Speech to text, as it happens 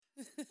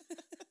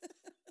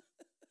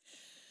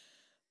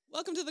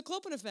Welcome to The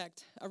Clopen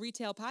Effect, a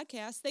retail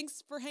podcast.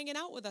 Thanks for hanging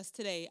out with us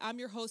today. I'm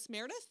your host,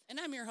 Meredith. And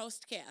I'm your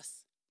host,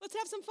 Cass. Let's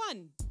have some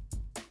fun.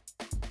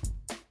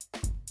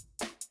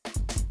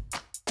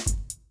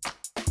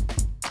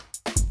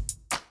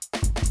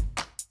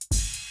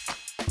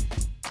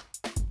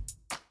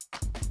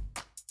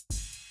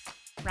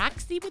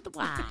 Roxy with the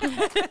Y.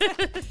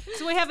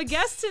 So we have a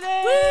guest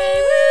today.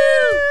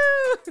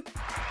 Woo!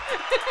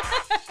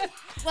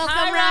 Welcome,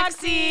 Hi,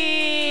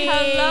 Roxy.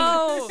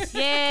 Hello.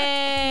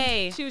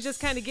 Yay. She was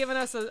just kind of giving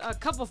us a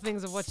couple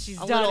things of what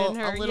she's A done little, in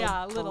her.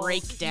 a little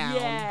breakdown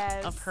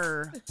yes. of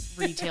her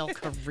retail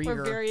career.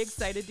 We're very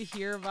excited to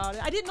hear about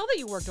it. I didn't know that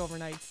you worked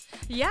overnights.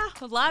 Yeah,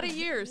 a lot of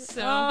years.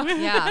 So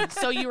Yeah.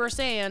 So you were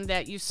saying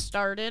that you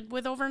started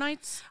with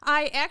overnights?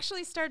 I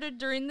actually started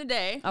during the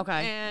day.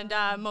 Okay. And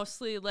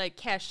mostly like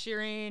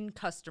cashiering,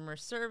 customer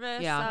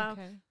service. Yeah.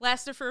 Okay.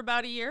 Lasted for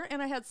about a year,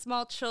 and I had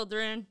small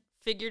children.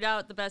 Figured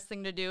out the best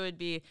thing to do would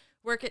be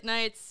work at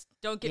nights,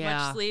 don't get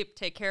much sleep,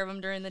 take care of them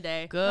during the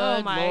day.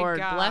 Good my Lord.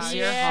 God. Bless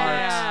your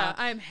Yeah, heart.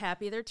 I'm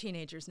happy they're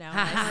teenagers now.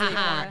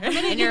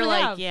 And you're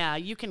like, yeah,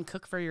 you can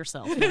cook for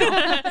yourself. You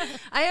know?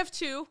 I have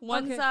two.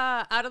 One's Okay.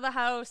 out of the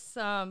house,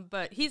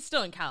 but he's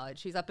still in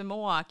college. He's up in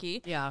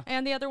Milwaukee. Yeah.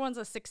 And the other one's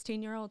a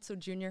 16-year-old, so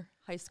junior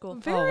high school.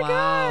 Very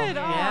wow. good.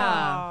 Yeah.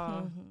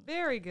 Aw.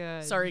 Very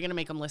good. So are you going to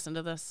make them listen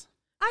to this?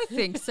 I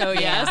think so,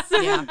 yes.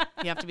 Yeah.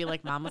 You have to be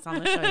like, Mom was on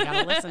the show. You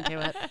got to listen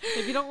to it.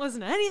 If you don't listen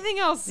to anything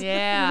else,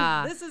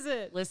 Yeah. this is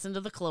it. Listen to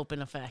the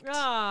Clopen Effect.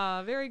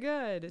 Ah, very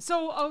good.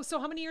 So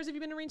how many years have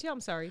you been in retail? I'm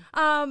sorry.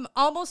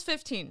 Almost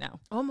 15 now.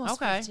 Almost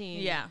Okay.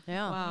 15. Yeah.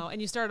 Yeah. Wow. And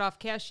you started off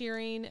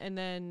cashiering and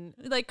then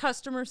Like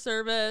customer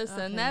service,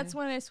 Okay. and that's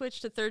when I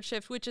switched to third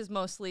shift, which is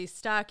mostly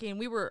stocking.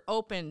 We were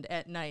opened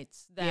at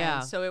nights then, Yeah.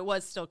 so it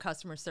was still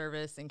customer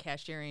service and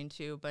cashiering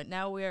too. But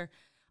now we're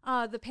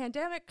the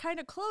pandemic kind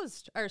of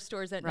closed our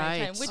stores at Right.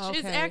 nighttime, which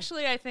is Okay.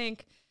 actually, I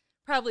think,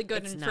 probably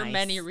good It's for nice.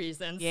 many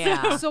reasons.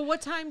 Yeah. So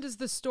what time does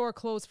the store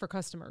close for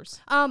customers?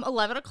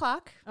 11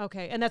 o'clock.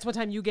 Okay. And that's what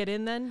time you get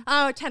in then?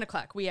 10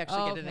 o'clock. We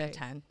actually get in Okay. at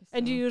 10.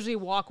 And do you usually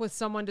walk with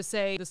someone to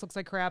say, this looks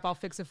like crap, I'll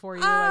fix it for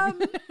you?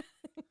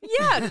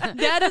 Yeah,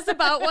 that is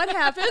about what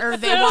happens. Or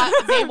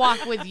they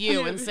walk with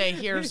you and say,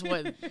 here's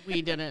what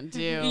we didn't do.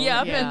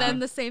 Yep, Yeah. and then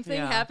the same thing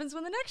Yeah. happens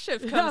when the next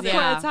shift comes in.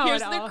 That's how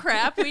Here's it the all-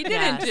 crap we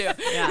didn't Yes.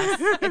 do.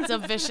 Yes. It's a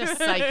vicious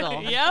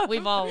cycle. Yep.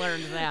 We've all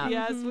learned that.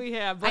 Yes, we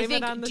have. I Blame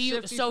think, it on the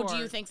shift do before.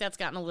 you think that's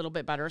gotten a little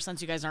bit better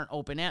since you guys aren't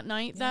open at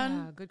night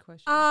then? Yeah, good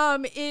question.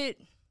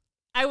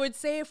 I would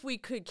say if we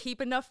could keep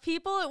enough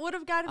people, it would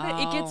have gotten better.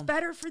 It gets Oh.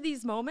 better for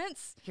these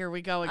moments. Here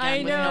we go again I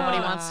with know. nobody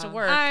wants to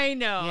work. I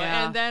know.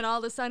 Yeah. And then all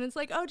of a sudden it's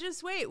like, oh,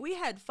 just wait. We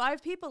had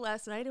 5 people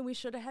last night and we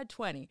should have had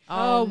 20. Oh,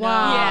 no.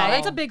 wow. Yeah,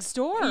 That's a big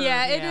store.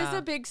 Yeah, it is Yeah.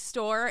 a big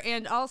store.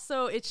 And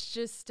also it's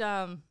just,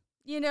 and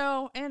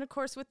of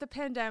course with the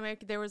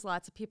pandemic, there was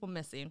lots of people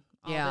missing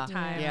all Yeah. the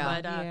time.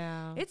 Yeah. But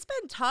Yeah. it's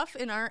been tough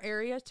in our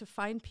area to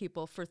find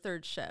people for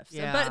third shift.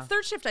 Yeah. But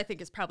third shift, I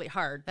think, is probably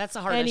hard. That's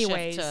the hardest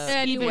Anyways, shift to even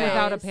Anyways,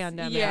 without a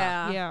pandemic.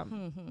 yeah. Yeah.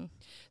 Mhm.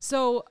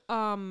 So,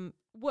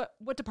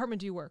 what department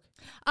do you work?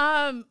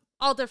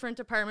 All different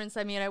departments.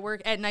 I mean, I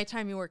work at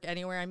nighttime. You work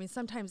anywhere. I mean,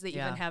 sometimes they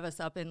Yeah. even have us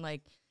up in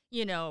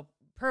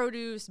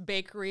produce,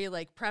 bakery,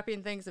 like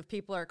prepping things if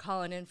people are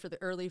calling in for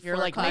the early. You're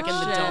 4 like o'clock making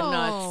the shift.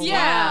 donuts.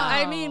 Yeah,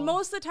 I Wow. mean,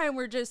 most of the time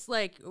we're just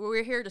like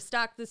we're here to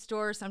stock the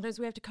store. Sometimes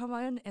we have to come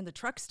in and the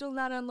truck's still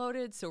not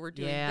unloaded, so we're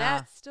doing Yeah.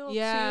 that still too.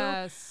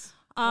 Yes.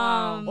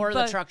 Or the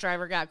but truck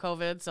driver got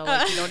COVID, so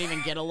you don't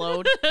even get a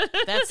load.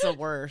 That's the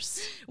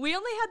worst. We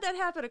only had that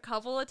happen a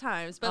couple of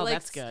times, but Oh, like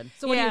that's good.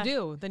 So what Yeah. do you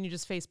do? Then you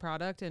just face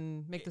product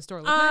and make the store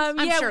look nice?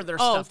 I'm sure there's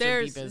stuff to be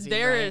there's, busy,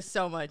 There right? is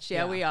so much.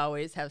 Yeah, Yeah. we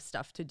always have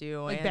stuff to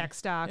do. Like and back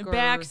stock or-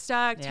 back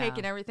stock, Yeah.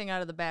 taking everything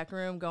out of the back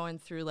room, going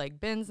through like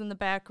bins in the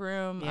back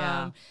room.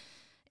 Yeah.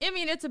 I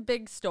mean, it's a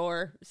big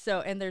store, so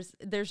and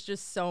there's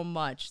just so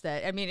much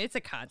that I mean, it's a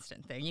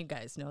constant thing. You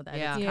guys know that.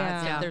 Yeah. It's Yeah.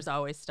 constant. Yeah. There's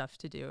always stuff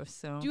to do.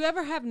 So Do you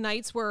ever have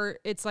nights where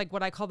it's like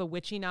what I call the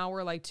witching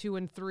hour, like 2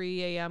 and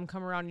 3 a.m.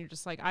 come around and you're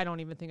just like, I don't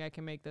even think I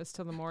can make this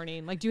till the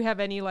morning? Like, do you have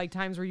any like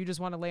times where you just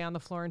want to lay on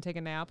the floor and take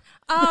a nap?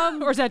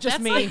 Or is that just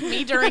That's me? like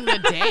me during the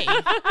day.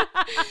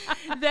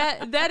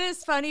 that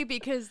is funny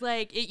because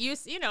like it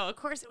used, of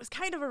course, it was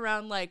kind of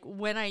around like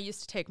when I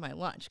used to take my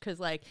lunch because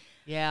like.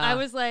 Yeah. I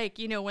was like,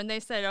 when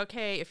they said,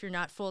 okay, if you're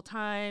not full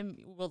time,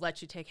 we'll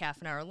let you take half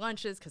an hour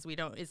lunches because we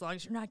don't, as long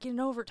as you're not getting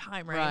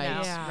overtime right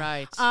now. Yeah.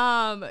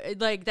 Right.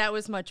 Like that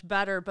was much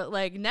better. But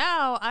like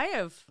now I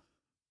have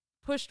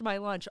pushed my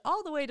lunch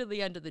all the way to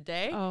the end of the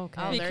day. Oh,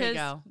 okay. Oh, there you because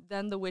go.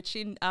 then the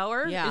witching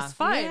hour Yeah. is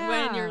fine Yeah.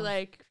 when you're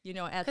like, at the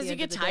Because end you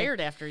get of the day.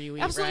 tired after you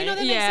eat, Absolutely. right? No,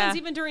 that makes Yeah. sense.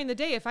 Even during the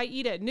day, if I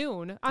eat at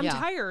noon, I'm Yeah.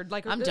 tired.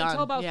 Like I'm until done.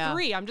 about Yeah.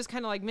 3. I'm just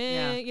kind of like,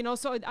 meh, Yeah.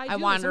 So I I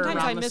do. wander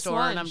Sometimes I around the miss store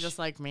lunch. and I'm just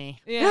like me.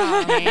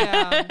 yeah.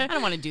 yeah. I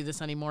don't want to do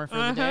this anymore for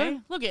the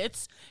day. Look,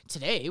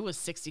 today it was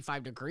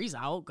 65 degrees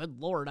out. Good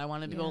Lord. I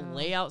wanted to go Yeah.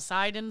 lay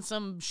outside in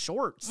some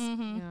shorts.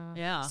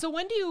 Yeah. So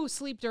when do you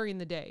sleep during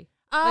the day?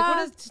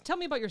 Like, tell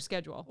me about your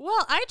schedule.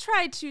 Well, I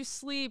try to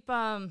sleep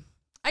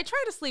I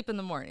try to sleep in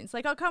the mornings.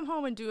 Like I'll come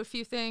home and do a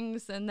few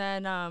things, and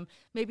then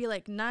maybe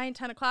like 9,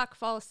 10 o'clock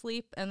fall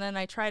asleep, and then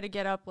I try to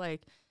get up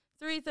like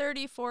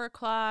 3:30, 4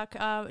 o'clock.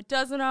 It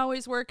doesn't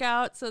always work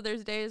out, so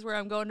there's days where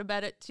I'm going to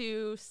bed at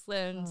 2,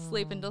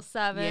 sleep until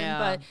 7. Yeah.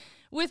 But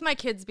with my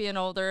kids being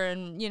older,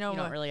 and you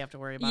don't really have to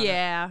worry about it.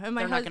 Yeah, and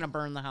They're not going to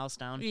burn the house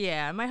down.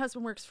 Yeah, my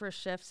husband works for a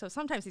shift, so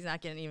sometimes he's not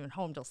getting even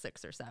home till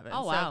 6 or 7.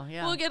 Oh, wow,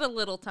 yeah. We'll get a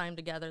little time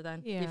together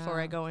then before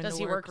I go into work. Does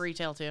he work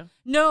retail too?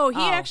 No, he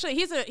actually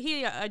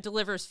he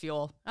delivers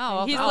fuel.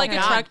 Oh, he's like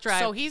a truck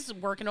driver. So he's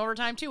working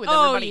overtime too with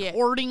everybody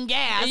hoarding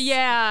gas.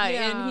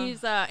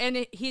 Yeah,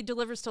 and he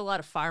delivers to a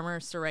lot of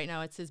farmers. So right now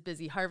it's his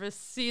busy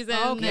harvest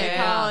season. They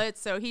call it.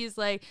 So he's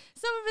like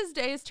some of his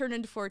days turn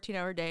into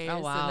 14-hour days,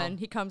 and then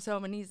he comes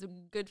home and he's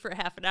good for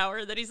half an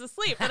hour that he's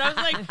asleep. And I was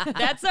like,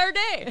 that's our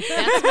day.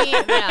 That's me.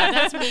 Yeah,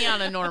 that's me on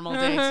a normal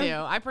day too.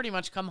 I pretty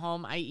much come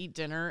home, I eat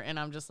dinner, and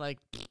I'm just like,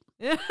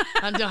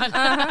 I'm done.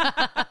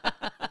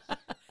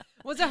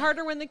 Was it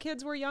harder when the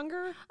kids were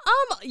younger?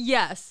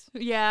 Yes.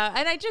 Yeah.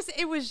 And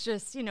it was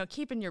just,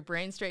 keeping your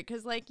brain straight.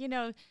 Cause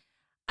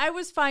I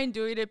was fine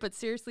doing it, but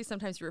seriously,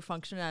 sometimes you were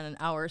functioning on an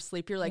hour of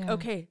sleep. You're like,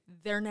 okay,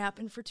 they're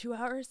napping for 2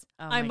 hours.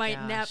 I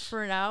might nap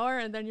for an hour.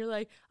 And then you're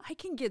like, I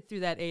can get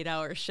through that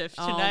 8-hour shift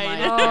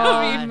tonight. It'll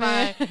be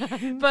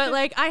fine. But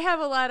I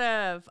have a lot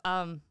of,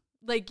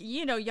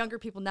 younger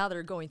people now that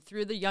are going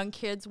through the young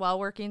kids while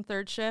working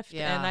third shift.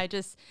 Yeah.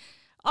 And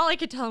all I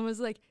could tell them was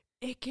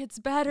it gets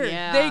better.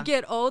 Yeah. They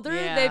get older.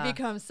 Yeah. They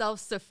become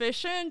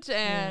self-sufficient.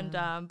 And,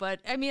 but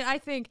I mean, I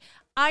think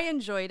I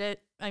enjoyed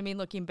it. I mean,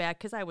 looking back,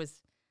 because I was,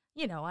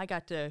 I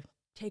got to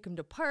take them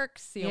to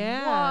parks, see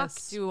them walk,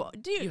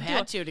 you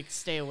had to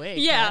stay awake.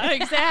 Yeah,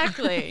 right?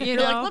 Exactly. You're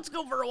like, let's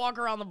go for a walk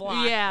around the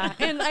block. Yeah.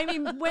 And I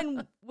mean,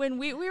 when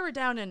we were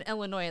down in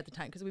Illinois at the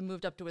time, because we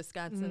moved up to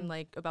Wisconsin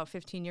about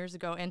 15 years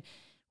ago, and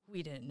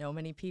we didn't know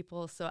many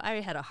people, so I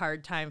had a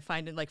hard time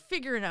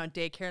figuring out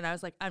daycare, and I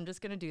was like, I'm just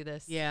gonna do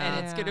this,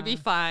 and it's gonna be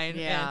fine.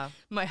 Yeah. And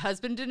my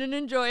husband didn't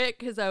enjoy it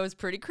because I was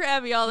pretty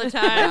crabby all the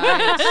time.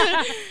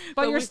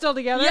 but you're still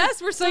together?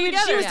 Yes, we're still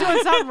together. She was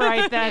doing something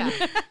right then.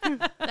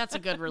 Yeah. That's a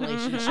good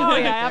relationship. Oh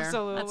right yeah, there.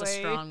 absolutely. That's a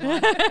strong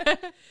one.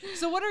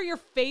 So, what are your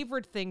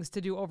favorite things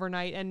to do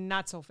overnight and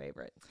not so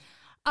favorite?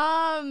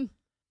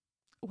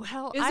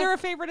 Well, is there a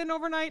favorite in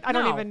overnight? I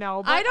don't even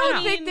know. But I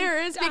don't think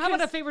there is. How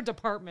about a favorite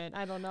department?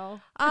 I don't know.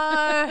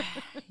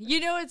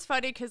 It's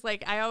funny because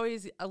I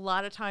always a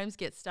lot of times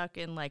get stuck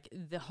in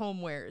the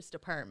homewares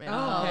department,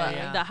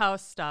 the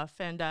house stuff,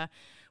 and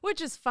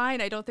which is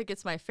fine. I don't think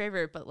it's my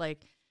favorite, but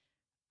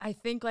I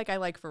think I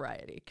like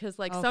variety because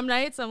some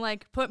nights I'm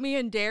put me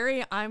in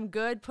dairy, I'm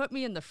good. Put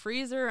me in the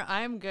freezer,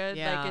 I'm good.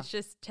 Yeah. It's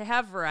just to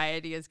have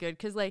variety is good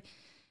because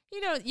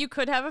you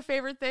could have a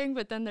favorite thing,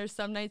 but then there's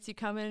some nights you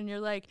come in and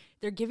you're like,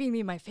 they're giving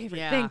me my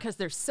favorite thing because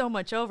there's so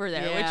much over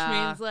there,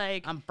 which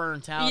means I'm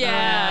burnt out.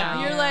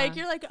 Yeah,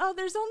 you're like, oh,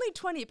 there's only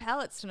 20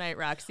 pallets tonight,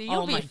 Roxy.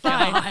 You'll be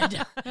fine.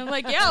 God. I'm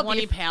like, yeah,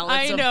 20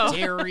 pallets of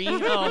dairy.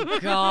 Oh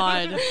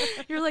God.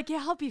 You're like,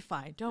 yeah, I'll be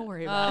fine. Don't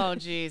worry about it. Oh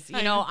geez.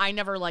 I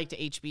never liked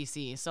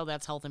HBC, so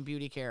that's health and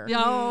beauty care.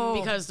 No,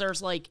 because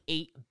there's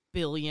 8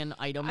 billion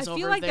items over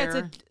there. I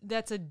feel like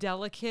that's a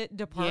delicate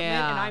department,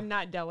 and I'm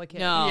not delicate.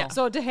 No. Yeah.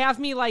 So to have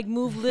me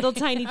move little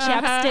tiny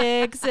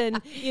chapsticks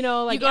and you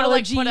go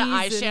to put an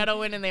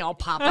eyeshadow in and they all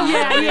pop out.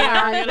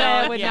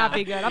 That would not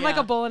be good. I'm like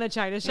a bull in a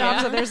china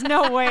shop, so there's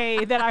no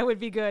way that I would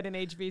be good in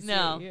HBC.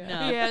 No.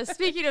 Yeah.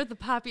 Speaking of the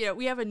pop,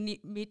 we have a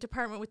meat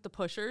department with the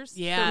pushers.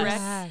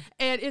 Yeah.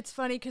 And it's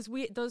funny because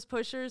those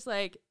pushers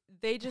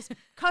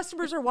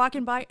customers are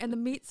walking by and the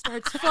meat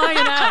starts flying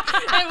out.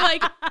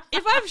 And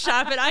if I'm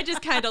shopping, I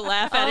just kind of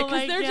laugh at it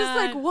because they're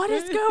just what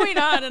is going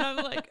on? And I'm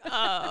like,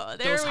 oh,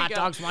 there those we hot go.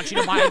 dogs want you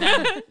to buy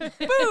them.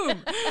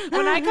 Boom.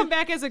 When I come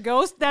back as a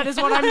ghost, that is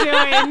what I'm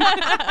doing.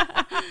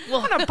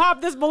 I'm going to pop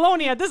this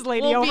bologna at this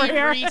lady over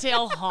here.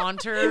 Retail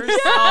haunters.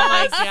 Oh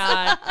my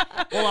God.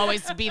 We'll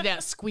always be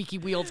that squeaky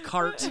wheeled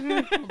cart.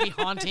 We'll be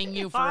haunting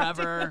you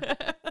forever.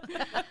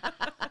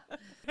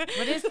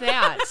 What is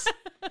that?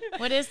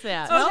 What is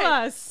that? Tell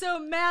us. So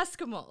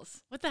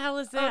Maskimals. What the hell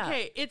is that?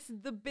 Okay, it's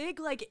the big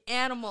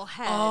animal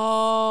head.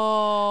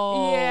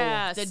 Oh.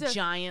 Yeah. The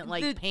giant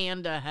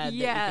panda head that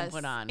you can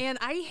put on. And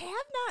I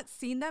have not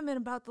seen them in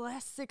about the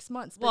last 6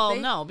 months. But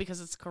no,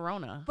 because it's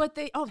Corona. But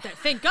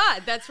thank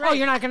God, that's right. Oh,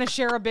 you're not going to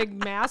share a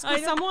big mask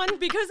with someone?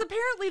 Because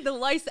apparently the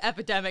lice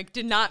epidemic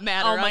did not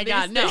matter. Oh my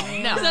God, no.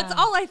 So that's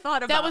all I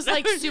thought about. That was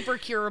super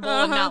curable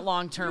and not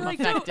long-term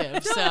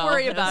effective. Don't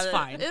worry about it.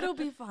 Fine. It'll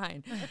be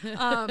fine.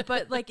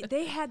 But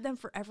they had them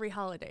for every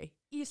holiday,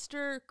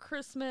 Easter,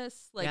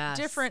 Christmas,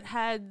 different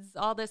heads,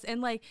 all this.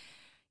 And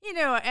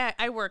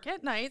I work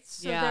at nights,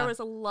 so there was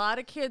a lot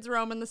of kids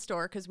roaming the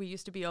store because we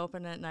used to be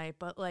open at night.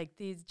 But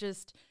these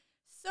just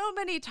so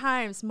many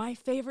times, my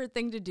favorite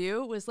thing to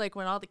do was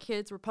when all the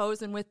kids were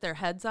posing with their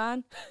heads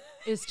on,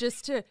 is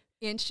just to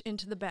inch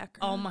into the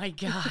background. Oh my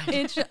God.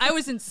 I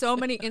was in so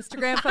many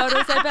Instagram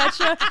photos, I bet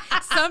you.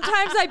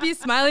 Sometimes I'd be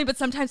smiling, but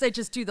sometimes I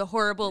just do the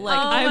horrible, like,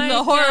 I'm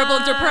the horrible,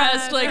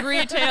 depressed, like,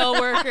 retail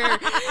worker.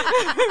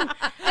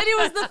 And it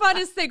was the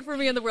funnest thing for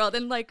me in the world.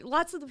 And, like,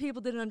 lots of the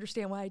people didn't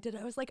understand why I did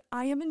it. I was like,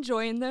 I am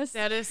enjoying this.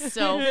 That is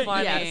so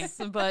funny. Yes,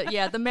 but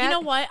yeah, you know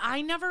what?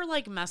 I never,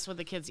 like, mess with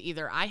the kids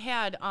either. I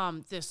had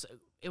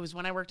it was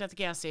when I worked at the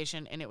gas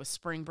station, and it was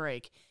spring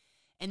break.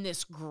 And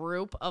this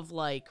group of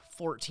like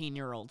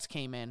 14-year-olds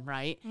came in,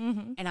 right?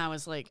 Mm-hmm. And I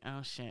was like,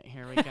 oh shit,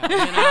 here we go. You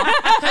know?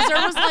 Because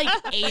there was like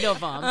 8 of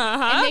them.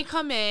 And they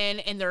come in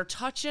and they're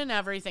touching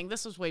everything.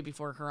 This was way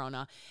before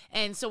Corona.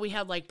 And so we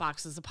had like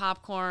boxes of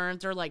popcorn.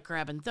 They're like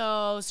grabbing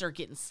those. They're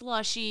getting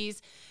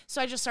slushies.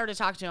 So I just started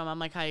talking to them. I'm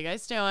like, how you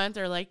guys doing?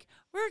 They're like,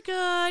 we're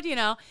good, you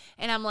know.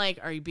 And I'm like,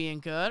 are you being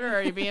good or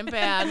are you being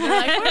bad? And they're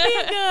like, we're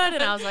being good.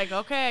 And I was like,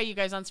 okay, you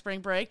guys on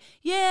spring break?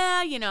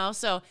 Yeah, you know.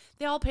 So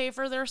they all pay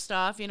for their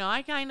stuff. You know,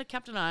 I kind of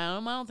kept an eye on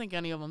them. I don't think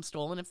any of them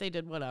stole. And if they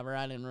did, whatever.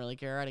 I didn't really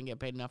care. I didn't get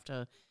paid enough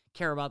to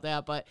care about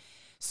that. But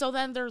so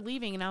then they're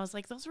leaving. And I was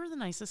like, those were the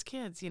nicest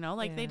kids, you know.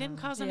 Like, they didn't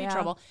cause any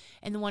trouble.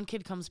 And the one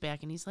kid comes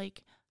back and he's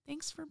like,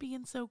 thanks for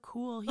being so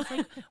cool. He's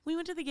like, we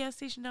went to the gas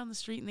station down the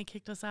street and they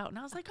kicked us out. And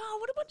I was like, oh,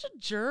 what a bunch of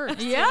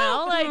jerks. Yeah. You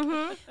know?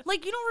 Like,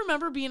 like, you don't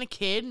remember being a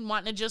kid and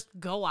wanting to just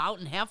go out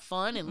and have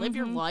fun and live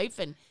your life.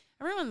 And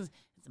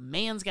a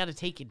man's got to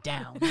take you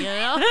down, you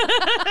know?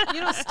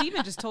 You know,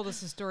 Steven just told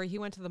us a story. He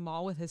went to the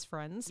mall with his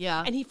friends.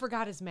 Yeah. And he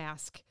forgot his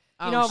mask.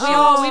 Oh, You know,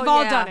 shit. we've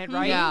all done it,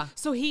 right? Yeah.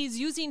 So he's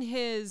using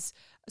his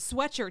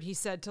sweatshirt, he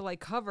said, to like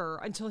cover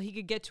until he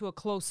could get to a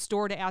close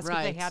store to ask if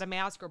they had a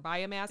mask or buy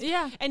a mask.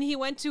 Yeah. And he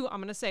went to, I'm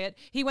going to say it,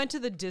 he went to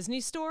the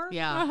Disney store.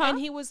 Yeah. And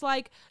he was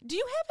like, do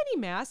you have any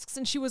masks?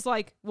 And she was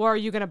like, well, are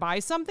you going to buy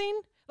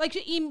something? Like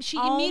she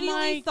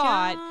immediately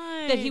thought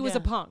that he was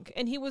a punk.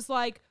 And he was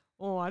like,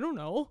 oh, I don't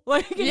know.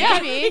 Like, he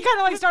kind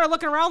of like started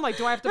looking around like,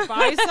 do I have to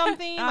buy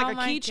something? Like a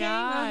keychain?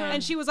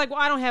 And she was like, well,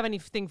 I don't have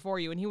anything for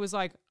you. And he was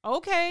like,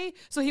 okay.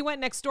 So he went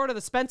next door to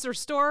the Spencer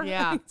store.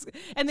 Yeah.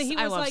 And then he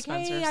was like,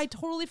 Spencer's. hey, I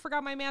totally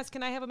forgot my mask.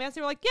 Can I have a mask?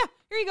 They were like, yeah,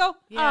 here you go.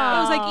 Yeah.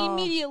 It was like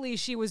immediately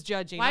she was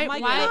judging. Why, I'm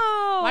like, why,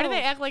 no. why do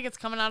they act like it's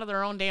coming out of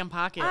their own damn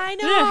pocket? I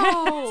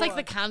know. It's like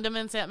the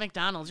condiments at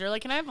McDonald's. You're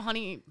like, can I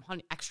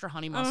have extra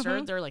honey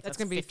mustard? They're like, that's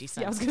gonna be 50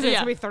 cents. Yeah, I was gonna say it's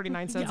gonna be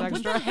 39 cents What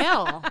extra. the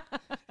hell?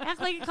 Act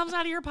like it comes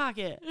out of your pocket.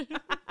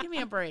 Give me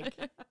a break.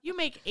 You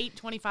make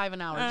 $8.25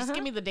 an hour. Just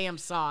give me the damn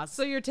sauce.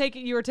 So you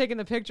were taking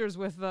the pictures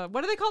with the,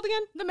 what are they called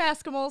again? the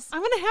Maskimals.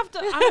 I'm gonna have to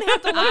look at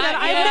it.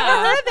 I've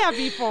never heard of that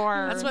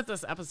before. That's what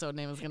this episode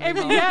name is going to be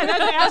called. Yeah,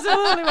 that's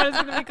absolutely what it's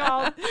going to be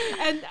called.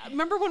 And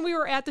remember when we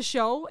were at the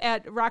show,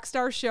 at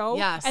Rockstar Show?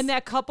 Yes. And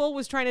that couple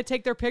was trying to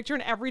take their picture,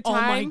 and every time,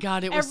 Oh my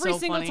God, it was every so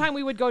single funny. time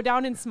we would go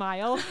down and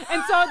smile.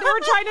 And so they were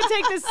trying to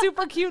take this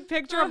super cute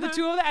picture of the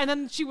two of them, and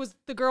then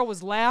the girl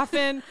was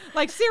laughing.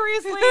 Like,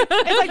 seriously?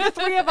 It's like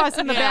the 3 of us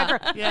in the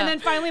background. Yeah. And then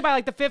finally, by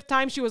like the 5th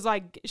time, she was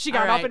like, she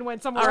got All up right. and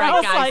went somewhere All right,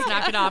 else. guys, like,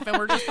 knock it off. And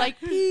we're just like,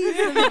 peace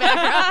in the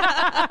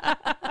background.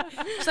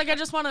 She's like, I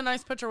just want a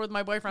nice picture with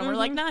my boyfriend. We're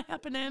like, not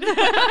happening.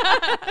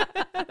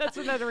 that's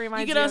what that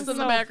reminds You me get of. us in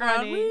the So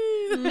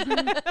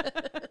background.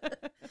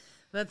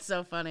 That's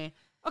so funny.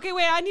 Okay,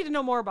 wait, I need to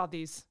know more about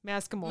these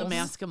Maskimals. The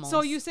Maskimals.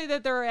 So you say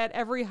that they're at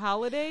every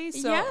holiday?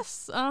 So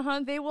Yes.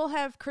 They will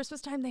have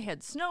Christmas time. They had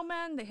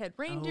snowmen. They had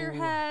reindeer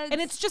heads. And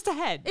it's just a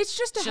head. It's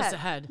just a just head. a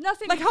head.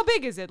 Nothing. Like, how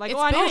big is it? Like, It's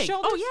I know big.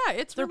 shoulders? Oh yeah,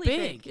 it's They're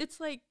really big.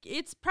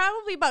 It's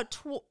probably about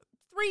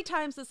 3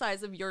 times the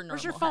size of your normal.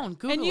 Where's your head. phone?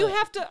 Google And you it.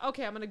 have to,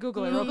 okay, I'm going to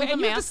Google it real Google quick. the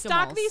And you have to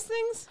stock Maskimals. these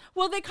things?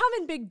 Well, they come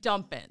in big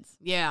dump bins.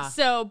 Yeah.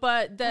 So,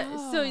 but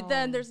so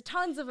then there's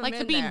tons of them Like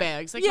the in bean there.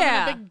 bags. Like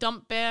Yeah. a big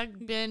dump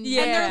bag bin.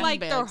 Yeah. And they're bean like,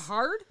 they're bags.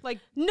 hard? Like,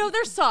 No,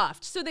 they're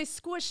soft, so they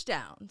squish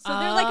down. So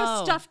they're like a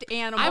Oh. stuffed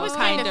animal. I was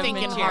kind of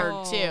thinking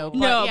material. hard too. But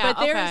No, yeah, but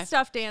they're okay. a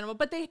stuffed animal,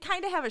 but they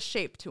kind of have a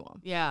shape to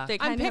them. Yeah. They I'm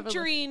kind of have a-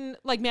 picturing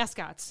like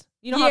mascots.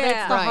 You know how it's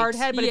the Right. hard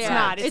head, but it's Yeah.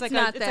 not. It's It's like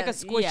not it's like a that-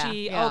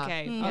 squishy. yeah.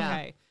 Okay, Yeah.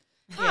 okay.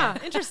 Huh,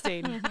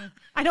 interesting.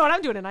 I know what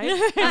I'm doing tonight.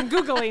 I'm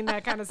Googling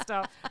that kind of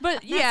stuff.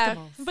 But yeah,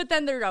 Maskimals. but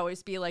then there'd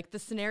always be like the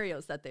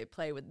scenarios that they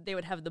play with. They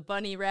would have the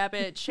bunny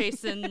rabbit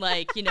chasing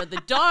like,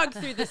 the dog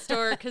through the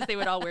store because they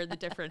would all wear the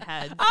different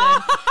heads.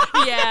 And,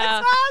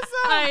 yeah. That's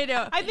awesome. I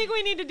know. I think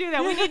we need to do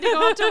that. We need to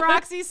go up to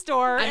Roxy's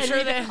store. I'm and sure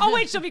read they- it. Oh,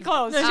 wait, she'll be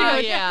closed. Oh,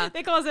 yeah.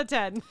 They close at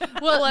 10.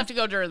 We'll have to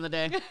go during the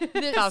day.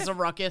 Cause a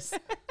ruckus.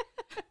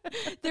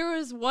 There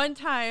was one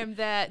time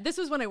that this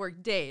was when I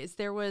worked days.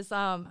 There was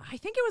I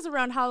think it was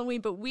around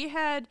Halloween, but we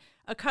had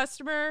a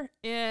customer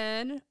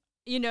in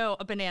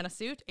a banana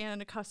suit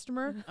and a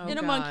customer in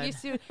a monkey God.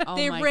 suit. Oh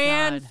They my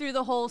ran God. through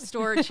the whole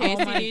store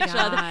chasing my each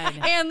other. God.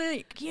 And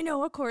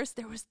of course,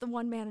 there was the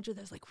one manager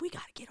that's like, we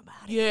got to get him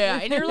out of here. Yeah.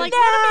 And you're like, No!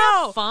 let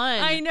 'em have fun.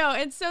 I know.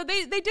 And so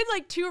they did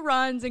like 2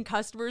 runs and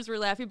customers were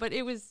laughing, but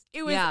it was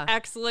Yeah.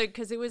 excellent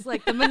because it was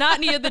like the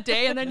monotony of the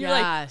day. And then you're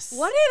Yes. like,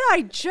 what did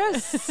I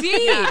just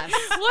see? Yes.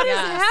 What is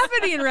Yes.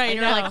 happening right And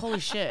you're now? like, holy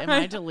shit, am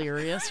I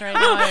delirious right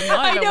now? I know,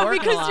 I know work a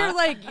because lot. you're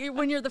like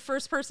when you're the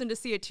first person to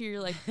see it too.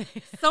 You're like,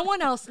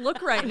 someone else look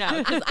look right now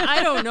because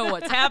I don't know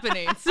what's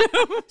happening.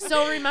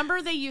 So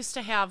remember they used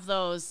to have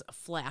those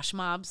flash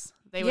mobs?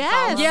 They would Yes.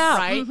 call them, Yeah.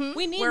 right? Mm-hmm.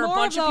 We need where more a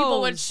bunch of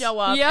people would show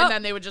up Yep. and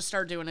then they would just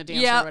start doing a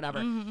dance Yep. or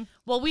whatever.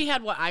 Well, we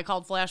had what I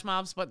called flash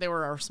mobs, but they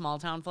were our small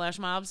town flash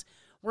mobs,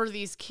 where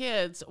these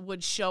kids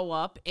would show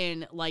up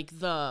in like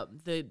the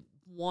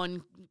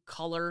one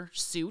color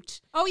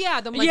suit. Oh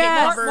yeah, the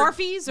Yes.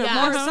 Morphes or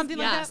Yes. something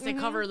like Yes, that. they Mhm.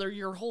 cover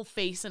your whole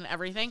face and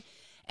everything.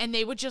 And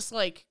they would just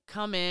like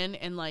come in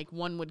and like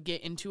one would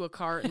get into a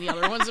cart and the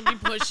other ones would be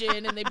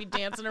pushing and they'd be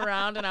dancing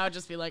around and I would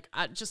just be like,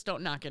 just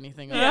don't knock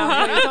anything over.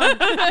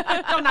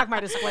 Yeah, don't knock my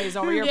displays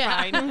over. You're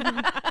Yeah. fine.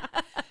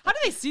 How do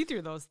they see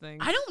through those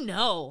things? I don't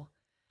know.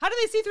 How do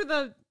they see through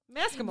the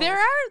Maskimals? There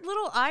are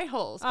little eye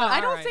holes, but I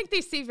don't alright. think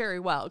they see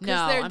very well. No,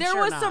 Because I'm there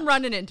sure was not. some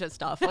running into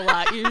stuff a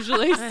lot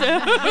usually. So.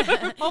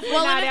 Hopefully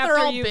Well, not and if after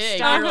they're all you big,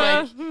 stop. you're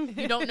like,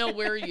 you don't know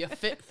where you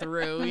fit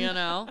through, you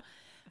know?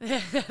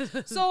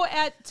 So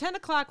at 10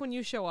 o'clock when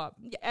you show up,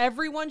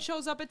 everyone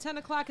shows up at 10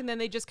 o'clock and then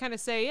they just kind of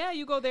say, yeah,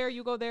 you go there,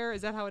 you go there.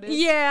 Is that how it is?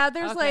 Yeah,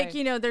 there's like,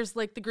 Okay. there's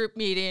like the group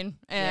meeting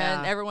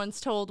and Yeah.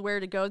 everyone's told where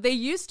to go. They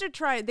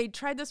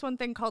tried this one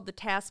thing called the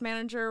task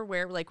manager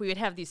where like we would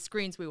have these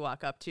screens we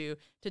walk up to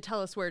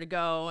tell us where to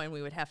go and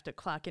we would have to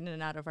clock in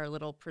and out of our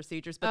little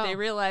procedures. But they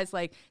realized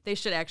like they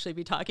should actually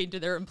be talking to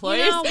their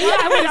employees. You know Yeah,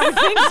 I would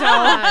think so.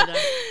 God.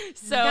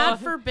 So God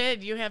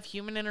forbid you have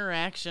human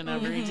interaction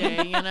every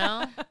day, you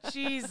know?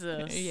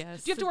 Jesus.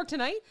 yes. Do you have to work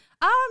tonight?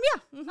 Yeah.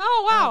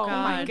 Oh, wow. Oh, Oh,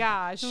 my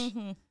God. gosh.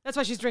 That's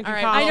why she's drinking All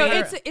right, coffee. I know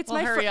well, it's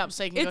well, my hurry up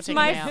so you can go it's take a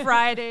my nap.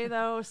 Friday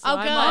though, so Oh,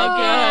 I'm good. all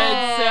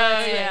good. So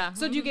Good. yeah.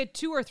 So do you get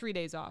 2 or 3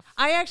 days off?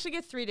 I actually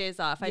get 3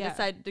 days off. I Yeah.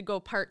 decided to go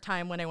part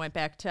time when I went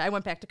back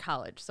to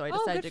college, so I Oh,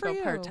 decided good to for go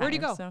you. part time. Where'd you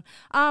go? So,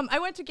 I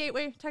went to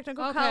Gateway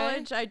Technical Okay.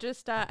 College. I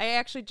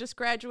actually just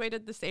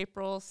graduated this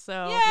April,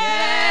 so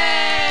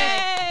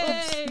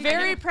Yay!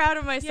 very proud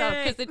of myself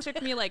Yay. because it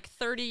took me like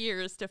 30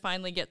 years to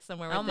finally get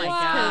somewhere with Oh my this.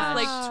 gosh.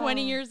 Like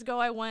 20 years ago,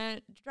 I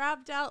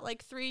dropped out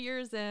like 3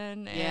 years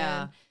in.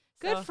 Yeah. And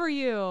Good so- for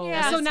you.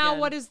 Yeah. So That's now good.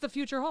 what does the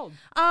future hold?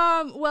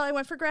 Well, I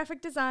went for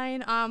graphic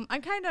design. I'm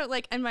kind of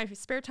like in my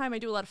spare time, I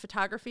do a lot of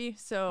photography.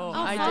 So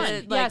I fun.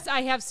 did like Yes,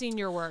 I have seen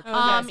your work. Oh,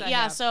 Yes, I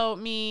Yeah, have. so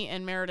me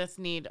and Meredith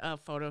need a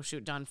photo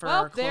shoot done for Oh,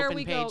 our there Clopen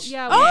we page. go.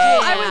 Yeah. Oh, we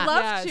did. I would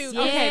love Yes. to. Okay,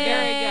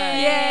 very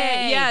good.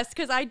 Yeah, yes,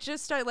 because I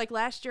just started like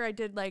last year. I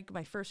did like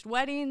my first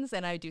weddings,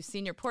 and I do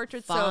senior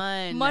portraits.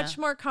 Fun. So much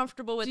more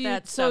comfortable with Do you-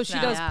 that. so stuff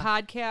she now. does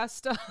podcast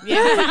stuff.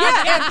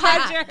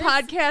 and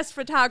podcast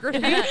photography.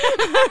 We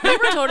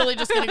were totally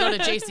just going to go to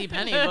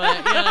JCPenney, but,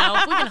 you know,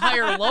 if we can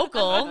hire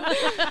local.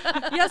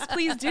 Yes,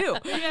 please do.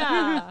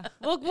 Yeah.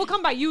 We'll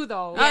come by you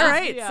though. All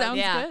right, Yeah. sounds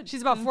Yeah. good.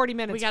 She's about 40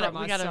 minutes We got from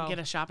us. we got to so. get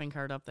a shopping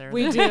cart up there.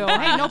 We do.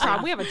 Hey, no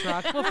problem. We have a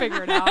truck. We'll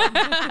figure it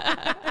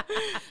out.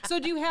 So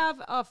do you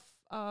have a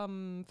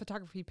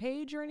photography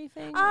page or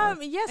anything? Or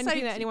Yes,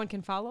 anything that anyone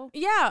can follow?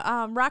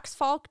 Yeah,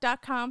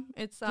 roxfalk.com.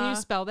 It's Can you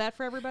spell that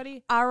for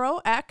everybody?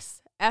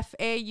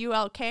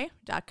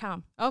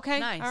 ROXFAULK.com. Okay.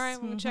 Nice. All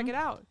right. We'll check it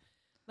out.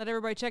 Let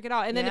everybody check it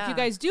out. And then if you Yeah.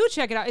 guys do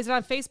check it out, is it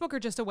on Facebook or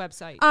just a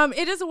website?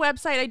 It is a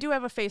website. I do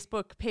have a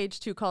Facebook page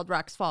too called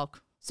Rox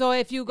Falk. So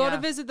if you go to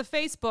Yeah. visit the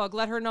Facebook,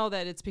 let her know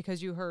that it's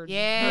because you heard.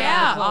 Yeah.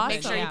 Yeah, Make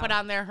awesome. sure you put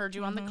on there, heard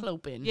you on the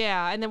Clopen.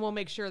 Yeah, and then we'll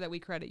make sure that we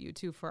credit you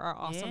too for our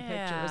awesome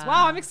pictures. Yeah.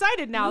 Wow, I'm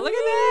excited now. Look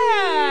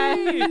at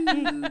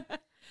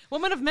that.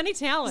 Woman of many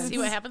talents. See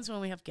what happens when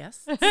we have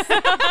guests?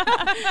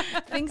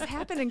 Things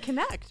happen and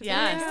connect.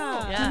 Yes.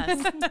 Yeah.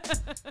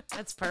 Yes.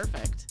 That's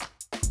perfect.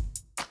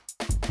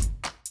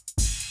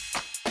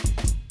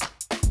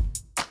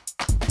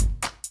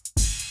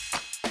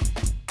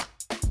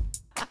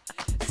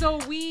 So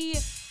we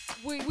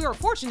were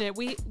fortunate.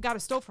 We got a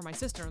stove for my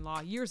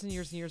sister-in-law years and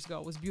years and years ago.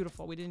 It was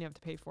beautiful. We didn't have to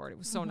pay for it. It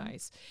was so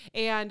nice.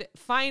 And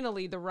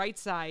finally, the right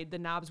side, the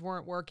knobs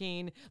weren't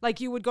working.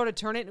 Like you would go to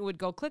turn it and it would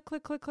go click,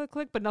 click, click, click,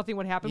 click, but nothing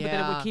would happen. But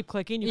then it would Yeah. keep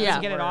clicking. You Yeah.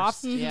 couldn't get it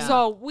off. Worst. Yeah.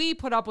 So we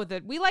put up with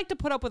it. We like to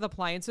put up with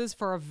appliances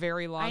for a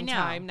very long know.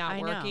 time not I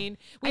know. working. I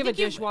We have a think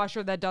you've-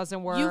 dishwasher that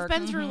doesn't work. You've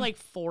been through like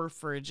 4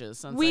 fridges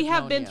since We I've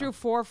have known been you. through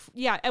 4.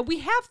 Yeah, and we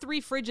have 3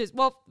 fridges.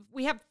 Well,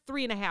 we have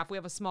 3.5. We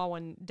have a small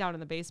one down in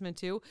the basement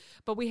too,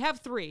 but we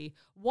have 3.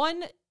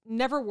 One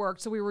never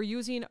worked, so we were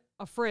using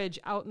a fridge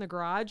out in the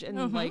garage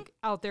and like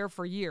out there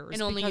for years.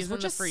 And only because using we're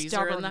the just freezer in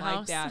stubborn the like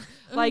house. that.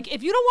 Like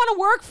if you don't want to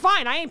work,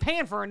 fine. I ain't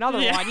paying for another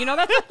one. You know,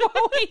 that's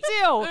what we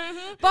do.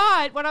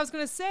 But what I was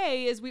gonna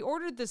say is we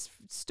ordered this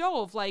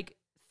stove like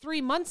 3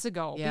 months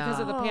ago because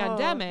of the Yeah.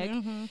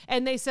 pandemic.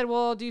 And they said,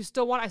 well, do you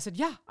still want, I said,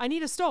 yeah, I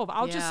need a stove.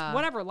 I'll just, Yeah.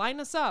 whatever, line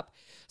us up.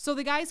 So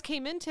the guys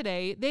came in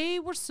today. They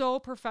were so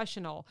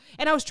professional.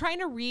 And I was trying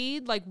to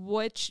read like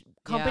which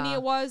company Yeah.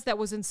 it was that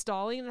was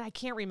installing. And I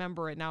can't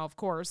remember it now, of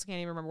course. Can't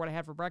even remember what I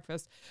had for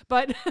breakfast.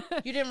 But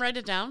You didn't write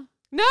it down?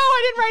 no,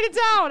 I didn't write it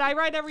down. I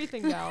write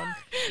everything down.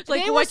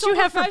 Like They were what so you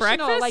have for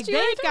professional. breakfast, Like you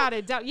write they've got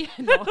it down. Yeah,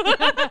 no.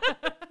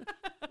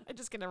 I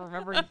just can never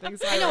remember anything.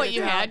 So I know write what it you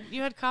down. had.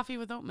 You had coffee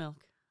with oat milk.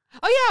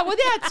 Oh yeah, well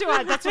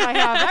that's what I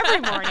have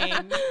every morning.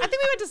 I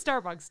think we went to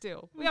Starbucks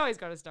too. We always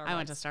go to Starbucks. I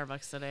went to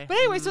Starbucks today. But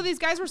anyway, so these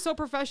guys were so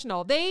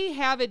professional. They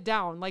have it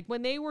down. Like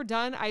when they were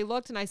done, I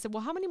looked and I said,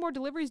 "Well, how many more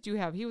deliveries do you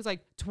have?" He was like,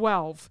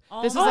 12.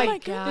 This is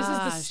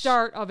the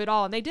start of it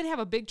all. And they did have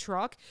a big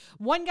truck.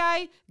 One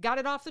guy got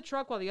it off the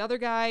truck while the other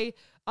guy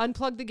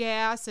unplugged the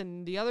gas,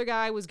 and the other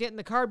guy was getting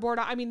the cardboard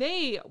out. I mean,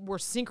 they were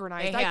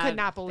synchronized. I could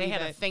not believe it. They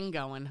had a thing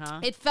going,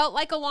 huh? It felt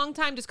like a long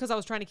time just because I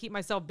was trying to keep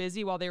myself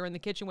busy while they were in the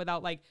kitchen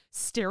without like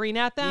staring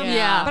at them.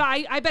 Yeah. But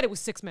I bet it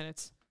was 6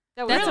 minutes.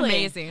 That's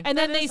amazing. And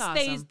then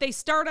awesome. they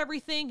start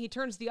everything. He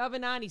turns the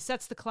oven on. He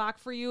sets the clock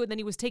for you. And then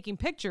he was taking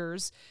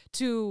pictures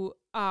to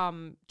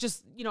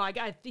just,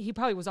 he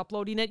probably was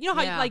uploading it. You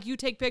know how like you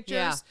take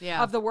pictures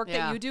of the work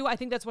that you do? I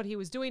think that's what he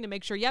was doing to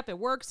make sure, it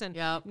works. And,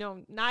 not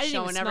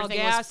showing even everything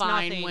gas, was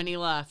fine nothing. when he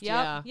left.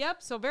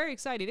 Yep. So very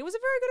exciting. It was a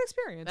very good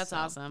experience. That's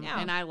awesome. Yeah.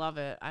 And I love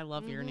it. I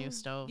love your new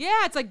stove.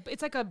 Yeah,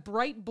 it's like a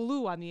bright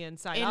blue on the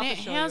inside. And it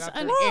has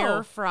an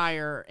air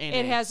fryer in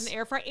it. It has an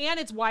air fryer and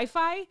it's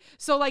Wi-Fi.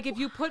 So like if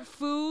you put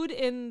food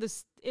in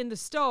the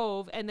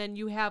stove and then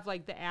you have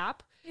like the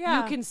app,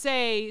 you can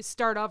say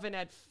start oven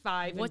at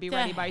 5 and be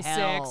ready by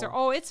 6.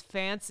 Or it's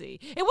fancy.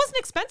 It wasn't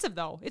expensive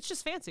though. It's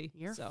just fancy.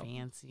 You're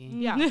fancy.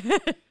 Yeah.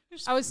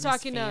 I was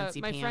talking to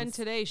Fancy my pants. friend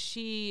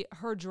today.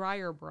 Her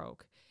dryer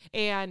broke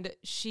and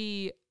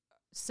she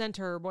sent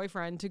her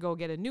boyfriend to go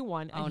get a new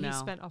one, and he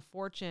spent a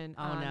fortune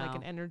on like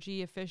an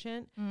energy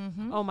efficient.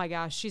 Oh my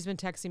gosh, she's been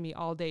texting me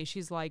all day.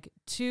 She's like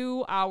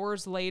 2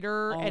 hours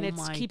later, and it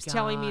keeps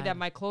telling me that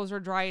my clothes are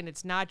dry and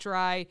it's not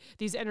dry.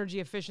 These energy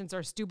efficients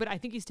are stupid. I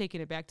think he's taking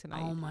it back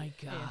tonight. Oh my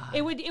god!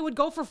 It would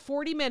go for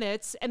 40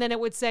 minutes, and then it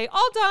would say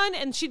all done,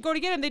 and she'd go to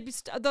get them.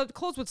 The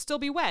clothes would still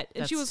be wet,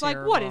 and she was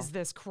like, "What is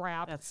this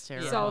crap?" That's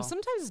terrible. So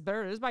sometimes it's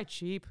better to just buy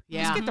cheap.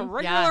 Yeah. Just get the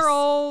regular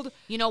old.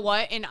 You know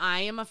what? And I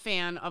am a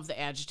fan of the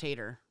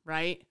agitator.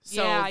 Right?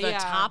 So the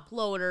top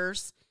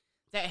loaders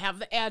that have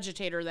the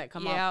agitator that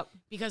come up,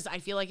 because I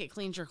feel like it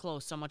cleans your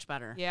clothes so much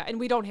better. Yeah, and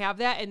we don't have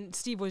that. And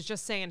Steve was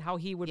just saying how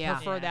he would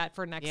prefer that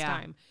for next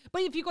time.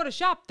 But if you go to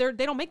shop, they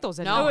don't make those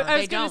anymore. No, I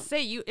was going to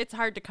say it's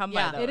hard to come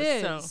by those. It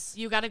is. So.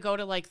 You got to go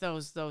to like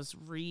those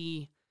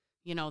they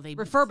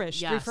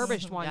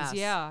refurbished ones.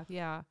 Yes.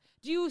 Yeah.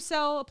 Do you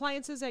sell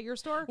appliances at your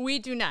store? We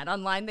do not.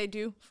 Online they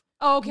do.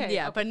 Oh, okay.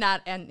 Yeah, but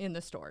not in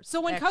the stores.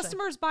 So when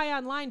customers buy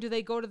online, do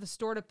they go to the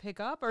store to pick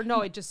up, or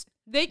no?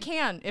 They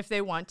can if they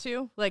want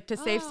to, like to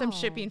save some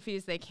shipping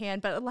fees. They can,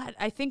 but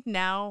I think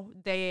now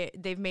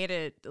they've made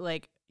it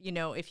like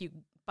if you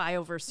buy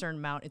over a certain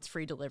amount, it's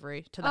free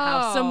delivery to the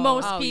house. So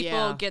most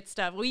people get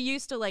stuff. We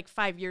used to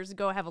 5 years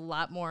ago have a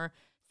lot more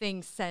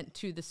things sent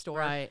to the store,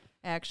 right?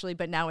 Actually,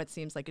 but now it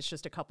seems like it's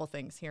just a couple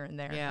things here and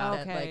there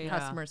that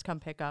customers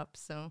come pick up.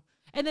 So.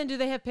 And then do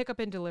they have pickup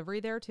and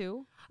delivery there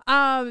too?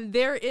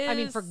 There is. I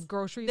mean, for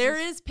groceries? There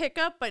is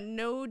pickup, but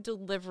no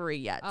delivery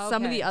yet. Okay.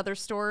 Some of the other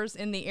stores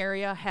in the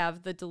area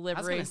have the delivery.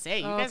 I was going to say,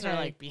 you guys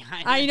are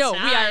behind I know, we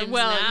are.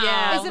 Well, now.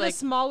 yeah. Is it a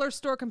smaller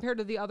store compared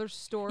to the other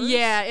stores?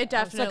 Yeah, it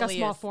definitely it's like a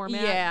small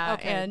format? Yeah,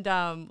 okay. And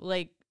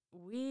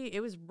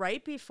it was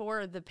right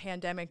before the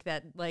pandemic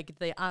that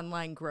the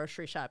online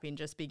grocery shopping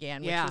just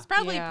began, which was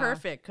probably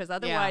perfect because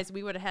otherwise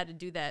we would have had to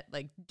do that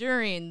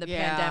during the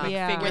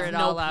pandemic, figure it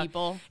all out.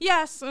 People.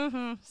 Yes.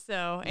 Mm-hmm.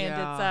 So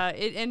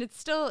and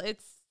it's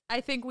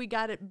I think we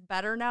got it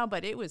better now,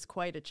 but it was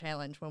quite a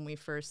challenge when we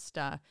first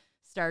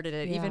started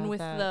it. Even with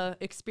the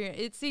experience,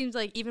 it seems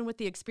like even with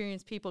the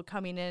experienced people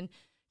coming in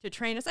to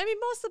train us. I mean,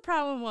 most of the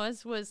problem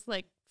was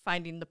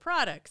finding the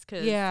products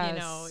because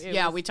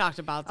we talked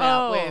about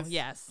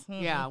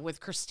that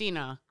with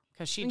Christina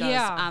because she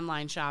does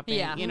online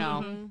shopping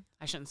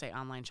I shouldn't say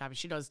online shopping,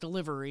 she does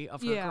delivery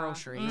of her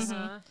groceries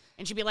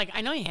and she'd be like,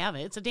 I know you have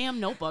it, it's a damn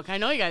notebook, I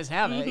know you guys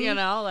have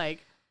it,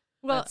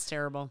 that's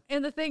terrible.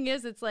 And the thing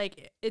is,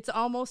 it's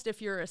almost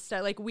if you're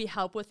we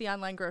help with the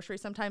online grocery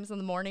sometimes in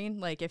the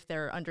morning, if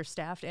they're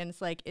understaffed, and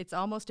it's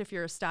almost if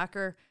you're a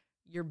stocker,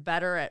 you're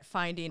better at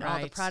finding all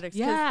the products.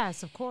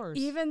 Yes, of course.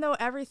 Even though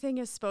everything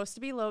is supposed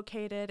to be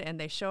located and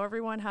they show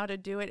everyone how to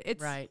do it,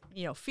 it's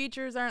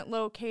features aren't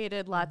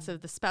located. Lots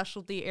of the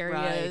specialty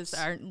areas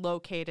aren't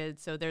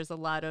located. So there's a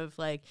lot of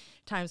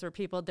times where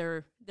people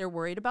they're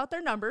worried about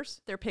their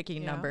numbers. They're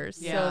picking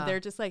numbers. Yeah. So they're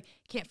just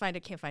can't find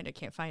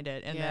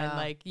it. And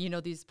then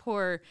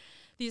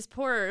these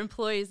poor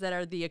employees that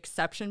are the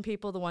exception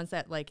people, the ones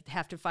that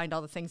have to find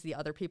all the things the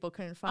other people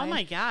couldn't find. Oh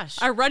my gosh.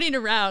 Are running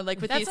around with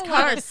That's these a cards.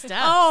 lot of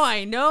steps. Oh,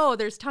 I know.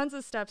 There's tons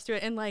of steps to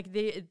it. And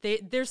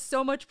there's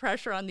so much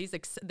pressure on these,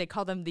 they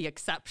call them the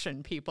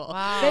exception people.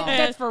 Wow.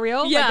 That's for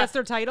real? Yeah. That's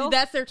their title?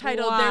 That's their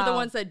title. Wow. They're the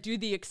ones that do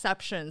the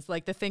exceptions,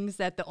 the things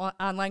that the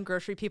online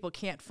grocery people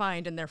can't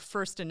find in their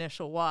first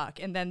initial walk.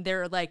 And then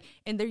they're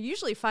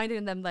usually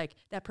finding them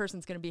that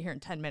person's going to be here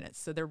in 10 minutes.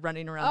 So they're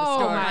running around the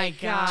store. Oh my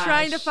gosh.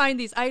 Trying to find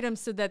these items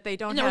so that they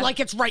don't and they're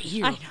it's right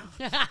here. I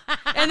know.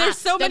 And there's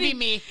so many.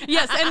 me.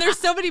 Yes, and there's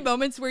so many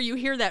moments where you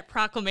hear that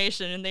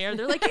proclamation in the air.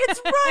 They're like,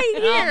 it's right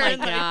here. Oh, my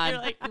and God.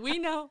 You're like, we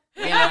know.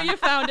 We Yeah. know you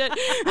found it.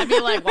 I'd be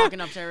like walking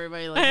up to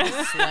everybody like,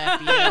 I'll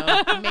slap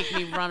you. Make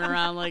me run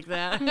around like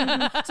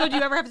that. So do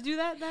you ever have to do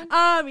that then?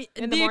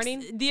 In the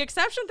morning? The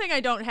exception thing I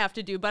don't have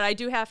to do, but I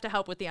do have to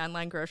help with the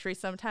online grocery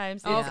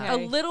sometimes. It's Okay. a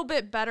little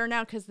bit better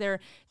now because they're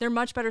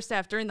much better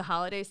staffed during the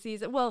holiday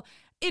season. Well,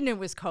 and it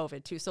was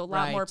COVID too, so a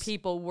lot more Right.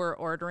 people were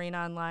ordering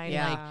online.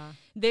 Yeah. Like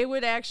they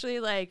would actually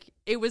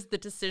it was the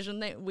decision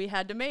that we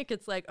had to make.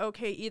 It's like,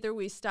 okay, either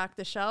we stock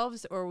the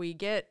shelves or we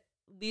get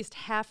at least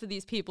half of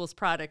these people's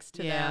products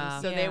to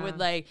them. So they would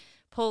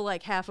pull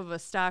half of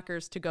us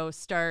stockers to go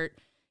start,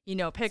 picking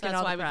So all that's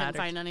the why we products. couldn't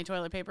find any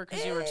toilet paper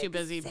because you were too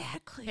busy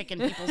Exactly. picking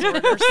people's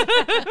orders.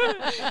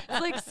 It's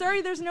like,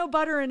 sorry, there's no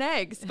butter and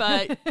eggs,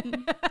 but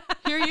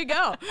here you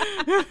go.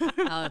 Oh,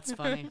 that's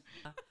funny.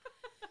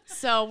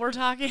 So we're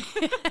talking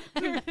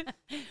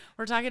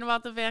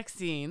about the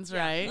vaccines,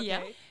 right?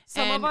 Yeah.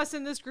 Some And- of us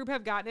in this group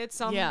have gotten it.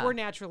 Some Yeah. were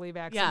naturally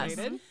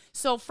vaccinated.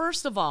 So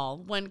first of all,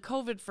 when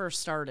COVID first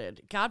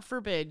started, God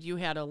forbid you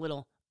had a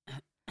little,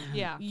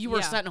 Yeah. you were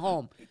yeah. sent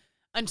home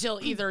until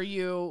either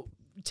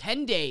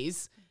 10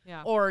 days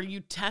Yeah. or you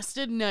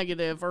tested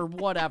negative or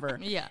whatever.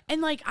 Yeah.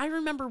 And I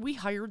remember we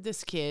hired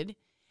this kid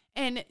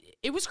and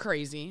it was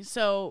crazy.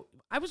 So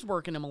I was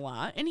working him a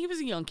lot and he was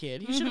a young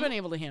kid. He should have been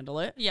able to handle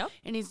it. Yep.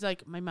 And he's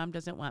like, my mom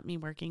doesn't want me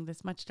working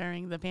this much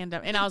during the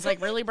pandemic. And I was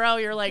like, really, bro?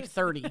 You're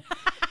 30,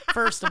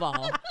 first of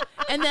all.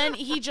 And then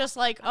he just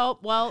oh,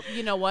 well,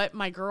 you know what?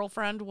 My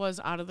girlfriend was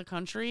out of the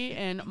country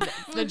and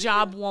the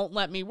job won't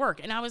let me work.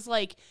 And I was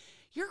like,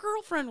 your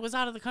girlfriend was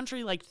out of the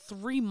country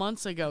 3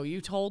 months ago.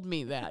 You told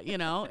me that,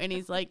 And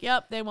he's like,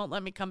 yep, they won't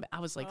let me come back. I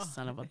was like,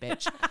 son of a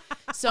bitch.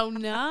 So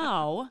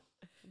now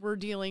we're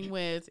dealing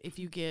with if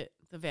you get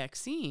the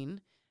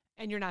vaccine,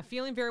 And you're not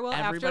feeling very well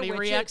everybody after,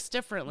 reacts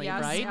differently,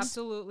 yes, right?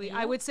 Absolutely.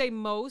 I would say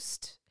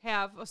most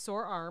have a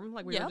sore arm,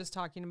 like we were Yep. just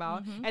talking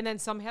about, and then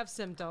some have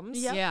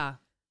symptoms. Yep. Yeah.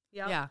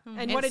 Yep. Yeah.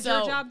 And what did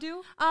your so- job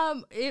do?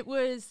 It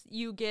was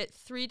you get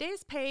 3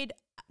 days paid,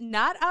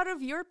 not out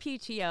of your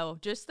PTO,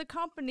 just the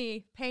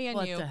company paying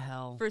What you the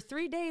hell? for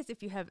 3 days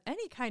if you have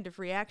any kind of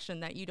reaction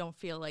that you don't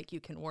feel like you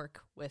can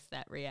work with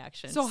that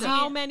reaction. So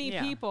how many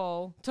yeah.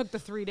 people took the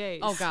 3 days?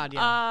 Oh, God,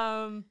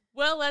 yeah.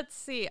 Well, let's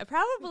see.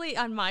 Probably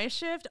on my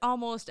shift,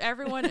 almost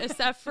everyone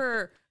except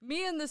for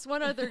me and this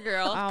one other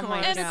girl. Oh, my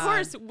and of God.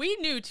 course, we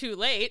knew too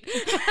late.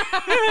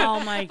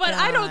 Oh, my God. But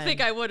I don't think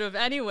I would have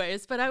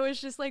anyways. But I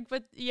was just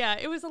but yeah,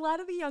 it was a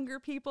lot of the younger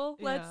people,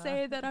 let's Yeah.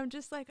 say, that I'm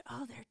just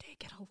oh, they're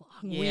taking a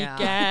long Yeah.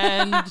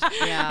 weekend.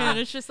 Yeah. And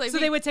it's just So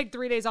they would take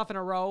 3 days off in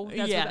a row?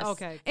 That's yes.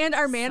 okay. And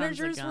our Sons of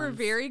managers were guns.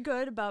 very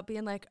good about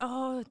being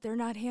oh, they're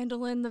not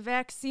handling the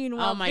vaccine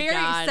well. Oh, my very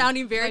God.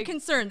 sounding very Like,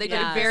 concerned. They did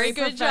yes. a very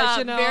Very good job.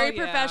 professional, Very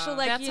yeah. professional.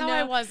 That's how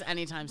I was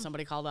anytime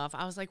somebody called off.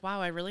 I was like,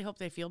 wow, I really hope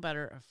they feel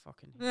better. Oh,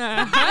 fucking.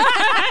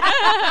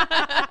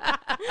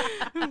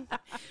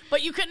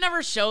 But you could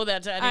never show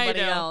that to anybody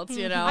know. else,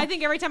 I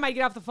think every time I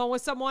get off the phone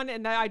with someone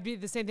and I'd be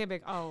the same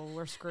thing, oh,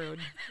 we're screwed.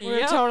 We're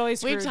Yep. totally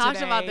screwed. We've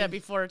talked about today. that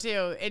before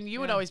too, and you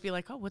would always be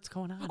like, "Oh, what's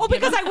going on?" Oh,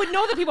 because I would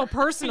know the people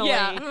personally,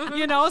 Yeah.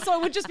 So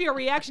it would just be a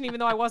reaction, even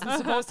though I wasn't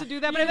supposed to do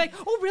that. But I'm like,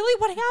 oh, really?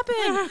 What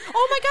happened?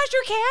 Oh my gosh,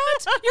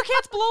 your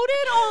cat's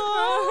bloated?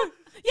 Oh,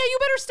 yeah, you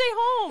better stay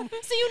home.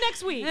 See you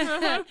next week.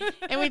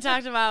 And we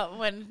talked about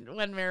when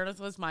Meredith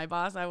was my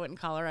boss, I wouldn't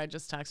call her. I'd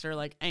just text her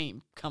I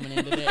ain't coming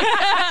in today.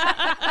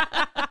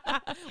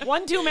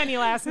 One too many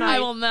last night. I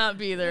will not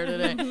be there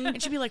today.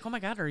 And she'd be like, "Oh my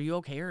God, are you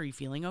okay? Are you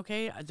feeling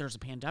okay? There's a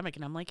pandemic."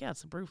 And I'm like, "Yeah,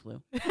 it's the brew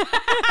flu."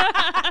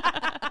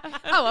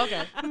 Oh,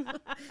 okay.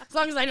 As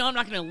long as I know I'm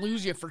not going to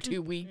lose you for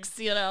 2 weeks,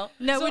 Now,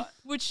 So-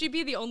 would she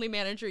be the only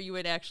manager you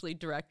would actually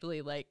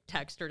directly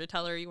text her to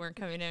tell her you weren't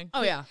coming in?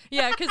 Oh, yeah.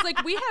 Yeah, because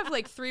we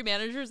have 3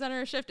 managers on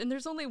our shift, and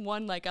there's only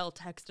one I'll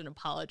text and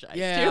apologize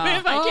Yeah. to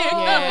if I can't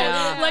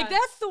yeah. go.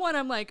 That's the one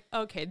I'm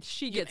okay,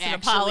 she gets an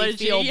actually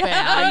apology. feel Yeah.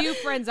 bad. Are you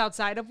friends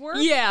outside of work?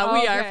 Yeah,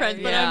 we are Okay,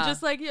 friends, but yeah. I'm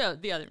just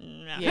the other.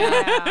 No.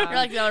 Yeah. You're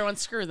like the other one,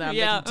 screw them.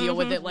 Yeah. They can deal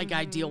with it like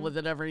I deal with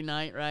it every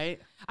night, right?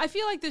 I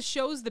feel like this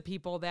shows the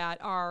people that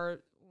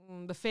are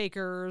the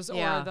fakers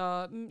Yeah. or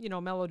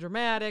the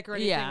melodramatic or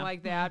anything Yeah.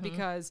 like that,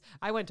 because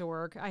I went to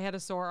work, I had a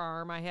sore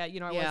arm, I had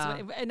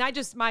Yeah. and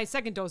my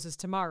second dose is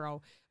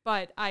tomorrow,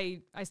 but I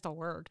still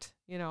worked,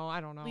 I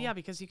don't know. Well, yeah,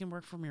 because you can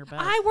work from your bed.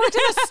 I worked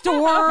in a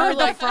store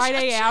the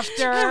Friday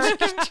after.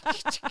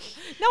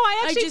 No,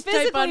 I actually just type on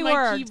physically my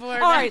worked.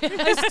 keyboard. All right,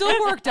 I still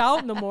worked out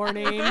in the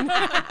morning.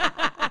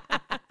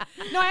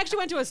 No, I actually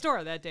went to a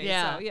store that day.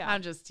 yeah, So, yeah.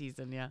 I'm just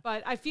teasing, yeah.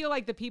 But I feel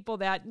like the people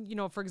that,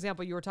 for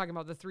example, you were talking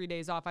about the 3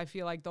 days off. I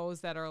feel like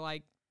those that are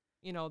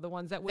the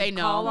ones that would They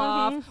know. call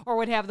off or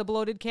would have the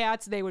bloated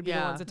cats, they would be the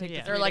ones that take the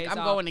 3 They're like, days I'm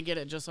off. going to get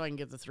it just so I can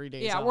get the 3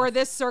 days Yeah, off. we're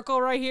this circle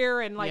right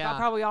here, and Yeah.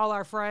 probably all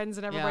our friends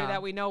and everybody Yeah.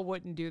 that we know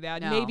wouldn't do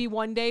that. No. Maybe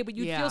one day, but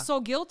you'd Yeah. feel so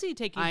guilty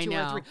taking I 2 or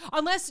know. 3,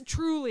 unless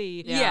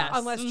truly. Yeah. Yes.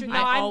 Unless Mhm. truly.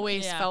 I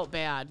always yeah. felt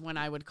bad when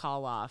I would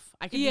call off.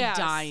 I could Yes.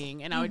 be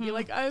dying, and I would be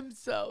like, I'm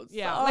so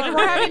Yeah, sorry. like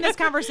we're having this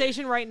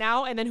conversation right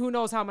now, and then who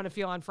knows how I'm going to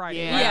feel on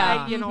Friday.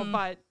 Yeah. right?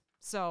 But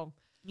So.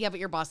 Yeah,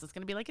 but your boss is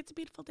going to be like, it's a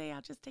beautiful day. I'll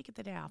just take it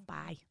the day off.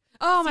 Bye.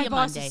 Oh, my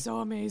boss is so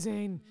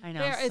amazing. I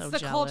know. It's the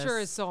culture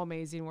is so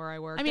amazing where I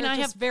work. I mean, I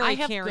have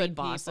good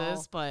bosses,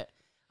 people. but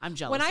I'm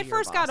jealous. When I of your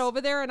first boss. got over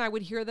there and I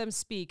would hear them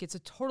speak, it's a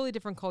totally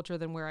different culture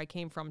than where I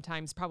came from,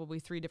 times probably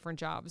 3 different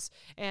jobs.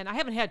 And I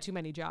haven't had too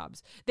many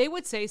jobs. They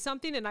would say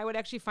something and I would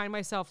actually find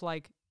myself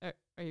like,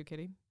 are you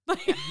kidding?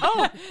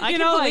 Oh, I can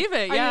believe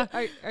it. Yeah.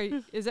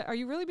 Are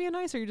you really being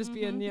nice? Or are you just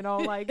being,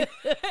 like,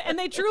 and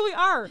they truly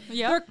are.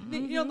 Yeah.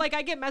 Like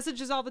I get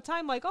messages all the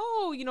time, like,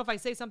 oh, if I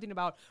say something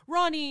about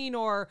running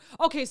or,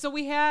 okay, so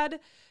we had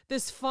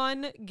this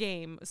fun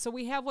game. So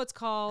we have what's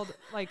called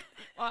like,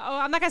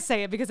 I'm not going to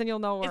say it because then you'll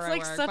know where it's I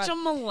like work, such a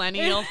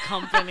millennial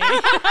company.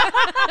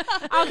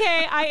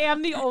 Okay, I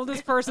am the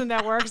oldest person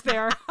that works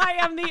there. I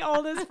am the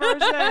oldest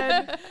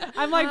person.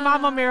 I'm like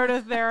Mama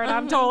Meredith there, and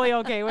I'm totally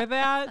okay with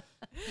that.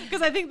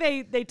 Because I think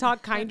they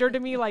talk kinder to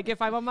me, like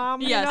if I'm a mom,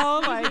 yes.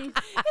 like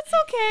it's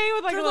okay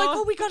with like. They're like,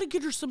 oh, we gotta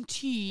get her some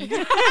tea.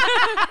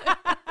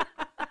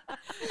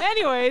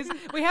 Anyways,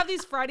 we have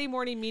these Friday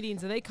morning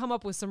meetings, and they come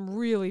up with some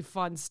really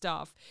fun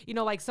stuff.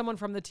 Like someone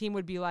from the team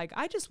would be like,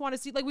 "I just want to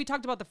see." Like we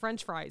talked about the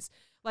French fries,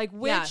 like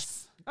which.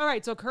 Yes. All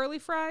right, so curly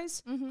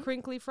fries,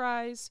 crinkly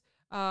fries,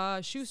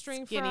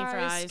 shoestring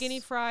fries, skinny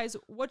fries.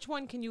 Which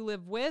one can you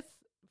live with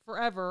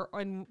forever,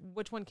 and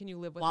which one can you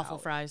live without? Waffle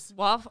fries.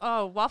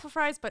 Waffle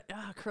fries, but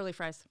curly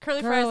fries.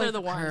 Curly fries are the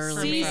ones.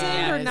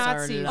 Seasoned or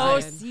not seasoned? Oh,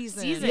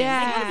 seasoned. Seasoned.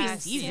 Yeah. They gotta be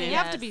seasoned. You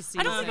have to be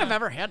seasoned. I don't think I've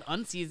ever had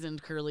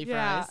unseasoned curly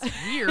Yeah. fries.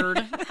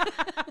 Weird.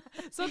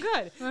 So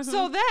good.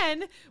 So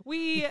then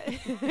we,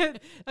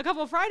 a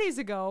couple of Fridays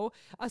ago,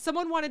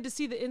 someone wanted to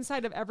see the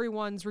inside of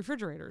everyone's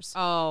refrigerators.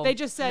 Oh, they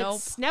just said,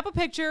 nope. snap a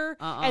picture,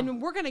 and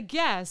we're going to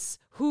guess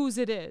whose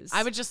it is.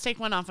 I would just take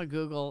one off of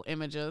Google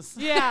Images.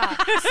 Yeah.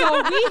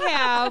 So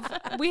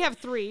we have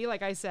 3,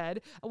 like I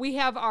said. We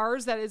have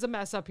ours that is a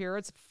mess up here.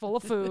 It's full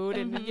of food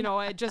and,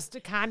 just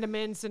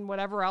condiments and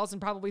whatever else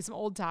and probably some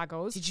old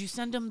tacos. Did you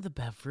send them the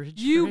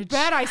beverage You fridge?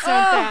 bet I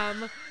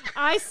sent them.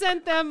 I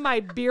sent them my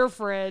beer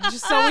fridge.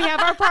 So we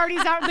have our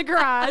parties out in the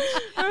garage,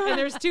 and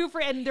there's 2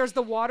 and there's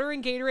the water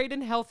and Gatorade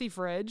and healthy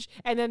fridge,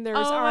 and then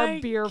there's our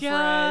beer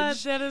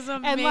fridge. That is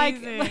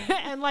amazing.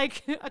 And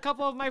like a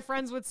couple of my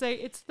friends would say,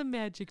 it's the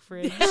magic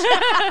fridge.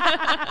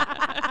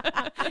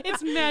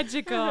 It's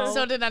magical.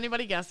 So did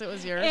anybody guess it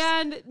was yours?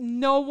 And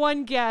no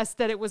one guessed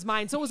that it was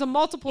mine. So it was a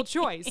multiple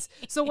choice.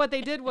 So what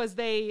they did was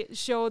they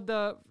showed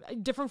the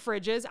different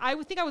fridges. I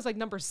would think I was like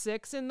number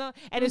 6 and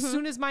as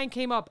soon as mine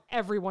came up,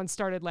 everyone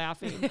started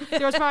laughing.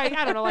 There was probably,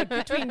 I don't know, like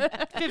between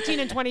 15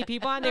 and 20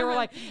 people, and they were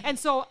like, and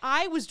so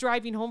I was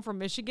driving home from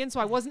Michigan, so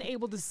I wasn't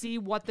able to see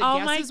what the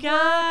guesses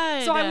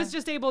were. So I was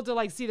just able to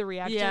like see the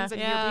reactions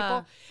and hear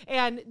people.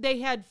 And they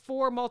had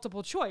 4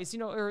 multiple choice,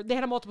 or they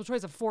had a multiple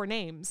choice of 4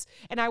 names,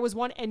 and I was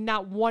one, and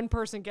not one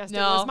person guessed it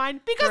was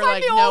mine because I'm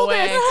like, the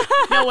oldest.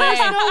 No way.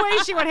 There's no way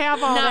she would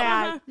have all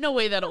that. No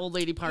way that old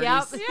lady parties.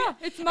 Yep. Yeah,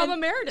 it's Mama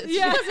Meredith.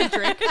 Yeah. She doesn't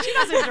drink. She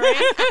doesn't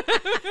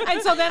drink.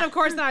 And so then, of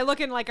course, I look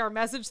in like our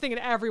message thing,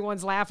 and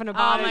everyone's laughing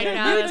about it. My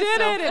God, You did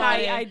so it, and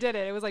funny. I did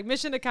it. It was like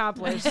mission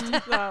accomplished.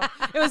 So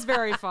it was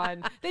very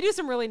fun. They do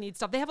some really neat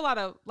stuff. They have a lot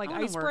of like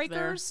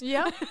icebreakers.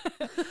 Yeah.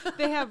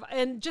 They have,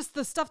 and just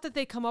the stuff that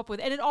they come up with,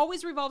 and it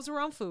always revolves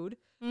around food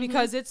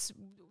because it's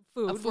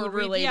food. A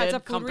food-related it's a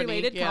company,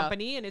 food-related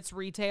company, and it's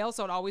retail,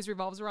 so it always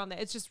revolves around that.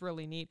 It's just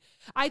really neat.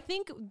 I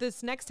think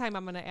this next time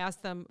I'm going to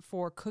ask them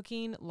for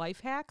cooking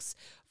life hacks.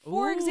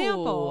 For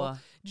example,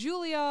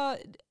 Julia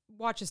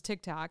watches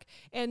TikTok,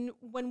 and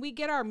when we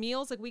get our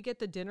meals, like we get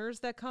the dinners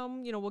that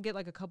come, we'll get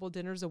like a couple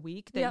dinners a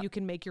week that you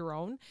can make your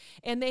own,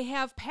 and they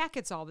have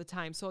packets all the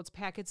time. So it's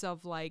packets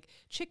of like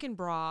chicken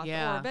broth or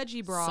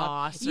veggie broth,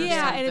 sauce, or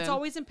and it's something.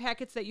 always in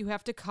packets that you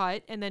have to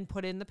cut and then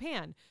put in the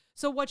pan.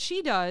 So what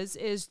she does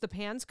is the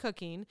pan's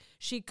cooking.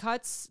 She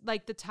cuts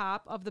like the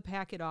top of the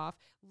packet off,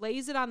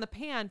 lays it on the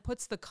pan,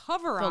 puts the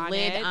cover The on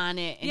lid it. on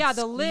it. And Yeah,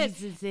 the lid.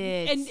 squeezes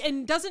it.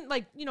 And doesn't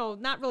like,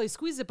 not really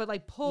squeeze it, but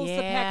like pulls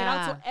the packet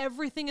out. So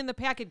everything in the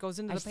packet goes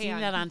into I've the pan.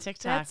 seen that on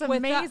TikTok. That's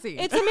amazing.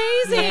 It's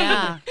amazing.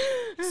 Yeah.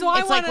 So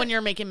It's like when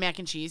you're making mac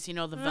and cheese, the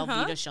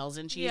Velveeta shells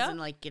and cheese, Yeah. and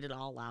like get it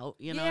all out,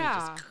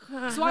 Yeah.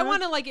 Just, So I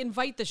want to like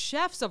invite the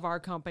chefs of our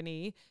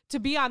company to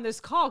be on this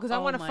call because I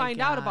want to my find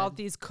out God. about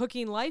these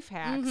cooking life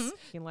hacks.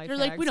 Cooking life They're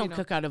like, hacks, we don't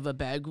cook out of a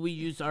bag. We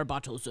use our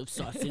bottles of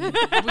sauce, and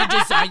we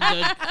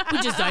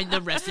designed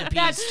the recipes.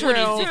 That's true.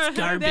 What is this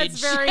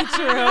garbage? That's very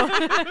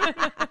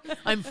true.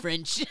 I'm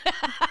French.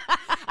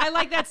 I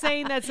like that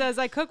saying that says,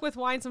 I cook with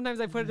wine. Sometimes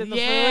I put it in the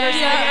food. Or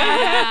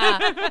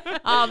Yeah.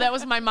 Oh, that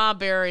was my mom,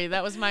 Barry.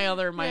 That was my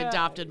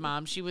adopted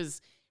mom. She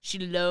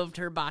loved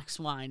her box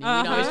wine,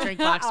 and we'd always drink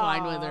box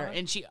wine with her.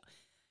 And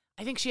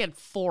I think she had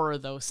 4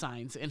 of those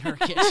signs in her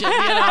kitchen,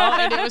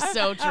 and it was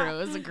so true. It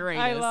was the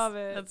greatest. I love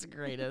it. That's the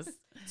greatest.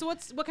 So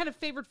what kind of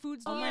favorite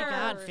foods do Oh you my have?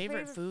 God,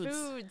 favorite foods.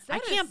 I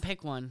can't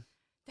pick one.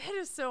 That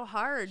is so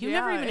hard. You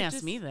never even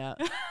asked me that.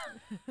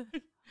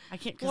 I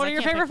can't. 'Cause What I are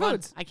your can't favorite pick one.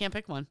 foods? I can't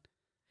pick one.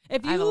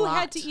 If I have a you had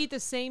lot. to eat the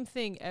same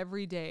thing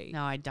every day.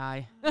 No, I'd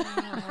die.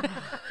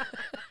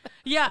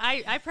 Yeah,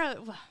 I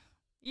probably,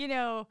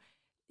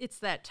 it's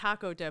that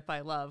taco dip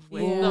I love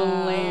with the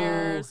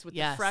layers, with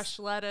the fresh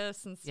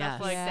lettuce and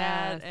stuff like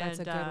that. That's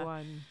a good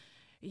one.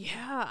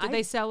 Yeah. Do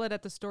they sell it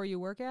at the store you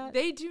work at?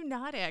 They do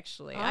not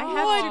actually. Oh.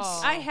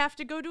 I have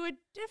to go to a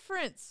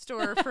different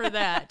store for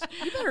that.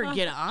 You better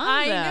get on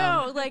I them.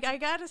 know. Like, I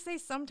got to say,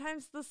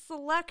 sometimes the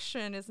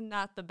selection is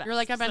not the best. You're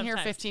like, I've been here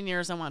sometimes. 15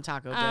 years. I want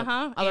taco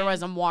dip.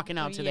 Otherwise, I'm walking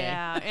out today.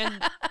 Yeah.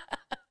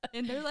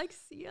 And they're like,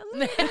 see you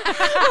later.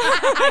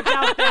 I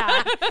doubt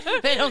that.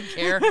 They don't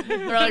care.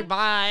 They're like,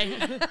 bye.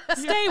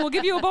 Stay. We'll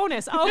give you a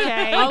bonus.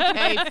 Okay.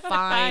 Okay,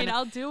 fine.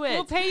 I'll do it.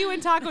 We'll pay you in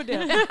taco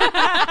dip.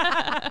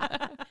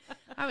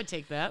 I would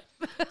take that.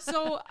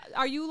 So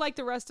are you like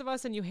the rest of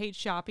us and you hate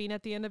shopping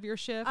at the end of your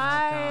shift?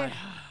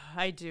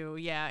 I do,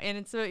 yeah. And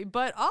it's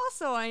but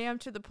also I am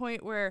to the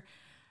point where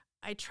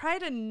I try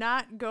to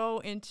not go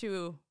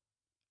into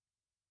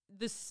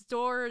the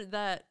store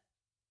that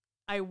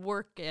I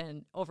work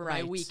in over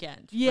my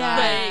weekend.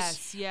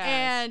 Yes.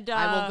 And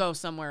I will go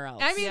somewhere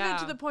else. I'm even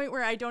to the point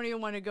where I don't even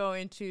want to go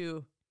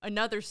into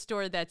another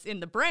store that's in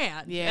the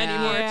brand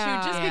anymore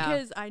too, just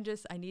because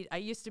I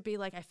used to be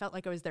like, I felt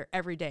like I was there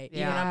every day,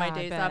 even on my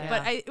days off.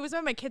 But it was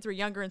when my kids were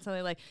younger and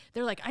something like,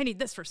 they're like, I need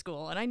this for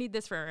school and I need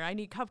this I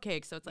need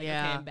cupcakes. So it's like, okay,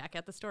 I'm back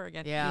at the store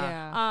again.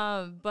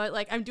 But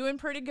like, I'm doing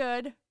pretty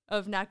good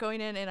of not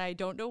going in, and I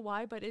don't know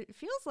why, but it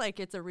feels like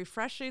it's a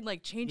refreshing,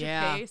 like, change of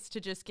pace to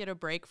just get a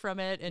break from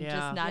it and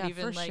just not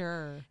even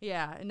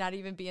not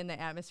even be in the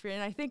atmosphere.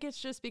 And I think it's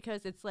just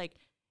because it's like,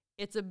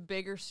 it's a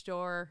bigger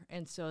store,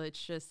 and so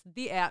it's just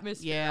the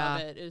atmosphere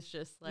of it is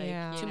just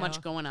like too much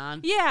going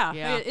on.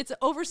 It's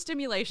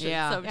overstimulation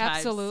sometimes.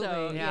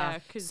 Absolutely.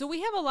 So, so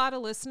we have a lot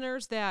of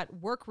listeners that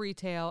work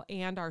retail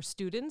and are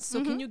students.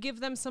 So can you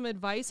give them some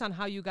advice on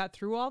how you got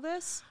through all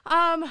this?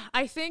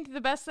 I think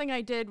the best thing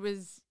I did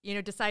was,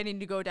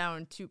 deciding to go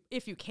down to,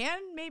 if you can,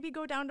 maybe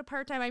go down to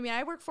part-time. I mean,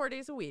 I work 4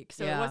 days a week,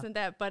 so it wasn't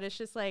that, but it's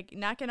just like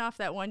knocking off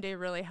that one day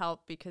really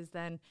helped, because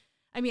then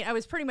I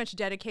was pretty much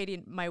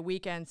dedicating my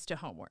weekends to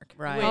homework.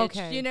 Right. Which,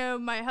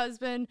 my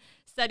husband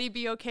said he'd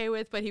be okay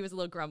with, but he was a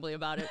little grumbly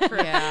about it.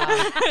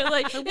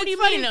 Like, what do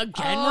you mean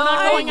again? We're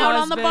not going out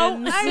on the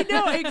boat? I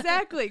know,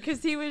 exactly.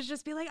 Because he was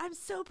just be like, I'm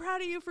so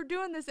proud of you for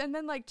doing this. And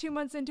then like 2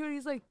 months into it,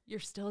 he's like, you're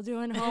still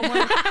doing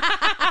homework?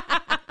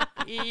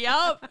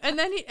 Yup. And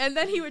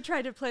then he would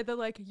try to play the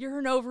like, you're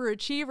an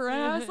overachiever.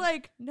 And I was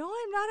like, no,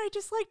 I'm not. I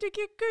just like to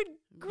get good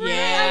grades.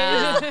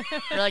 Yeah.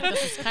 You're like,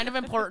 this is kind of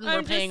important.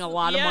 We're paying a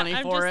lot of money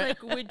for it.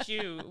 Like,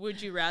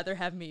 would you rather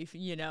have me,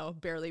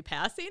 barely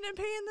passing and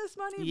paying this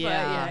money?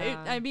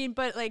 Yeah.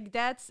 But like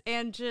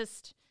and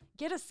just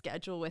get a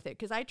schedule with it.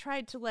 Cause I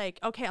tried to like,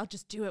 okay, I'll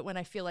just do it when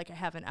I feel like I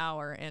have an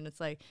hour. And it's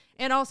like,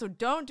 and also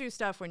don't do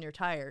stuff when you're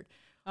tired.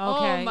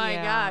 Okay, oh my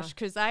gosh,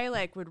 because I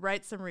like would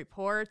write some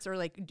reports, or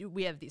like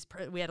we had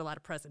a lot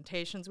of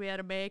presentations we had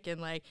to make,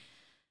 and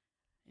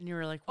you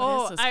were like,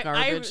 what is this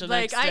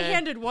garbage? I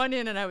handed one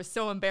in and I was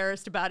so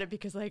embarrassed about it,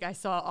 because like I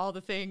saw all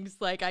the things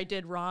like I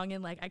did wrong,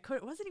 and like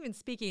wasn't even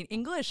speaking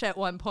English at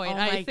one point,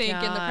 I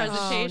think, in the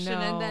presentation.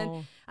 And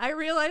then I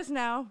realize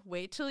now,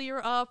 wait till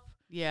you're up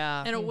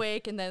and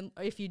awake, and then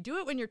if you do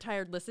it when you're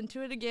tired, listen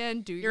to it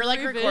again. You're like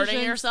revisions.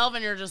 Recording yourself,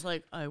 and you're just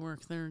like, I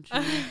work there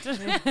too.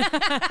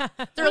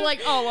 They're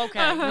like, oh,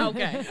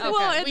 okay.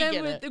 Well, and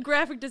then with the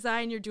graphic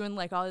design, you're doing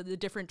like all the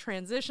different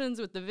transitions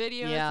with the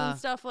videos and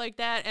stuff like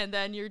that, and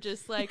then you're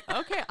just like,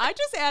 okay, I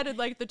just added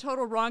like the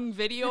total wrong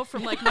video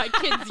from like my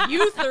kid's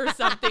youth or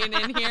something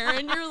in here,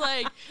 and you're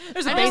like,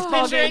 there's a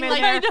baseball game in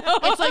there.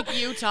 It's like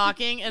you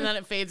talking, and then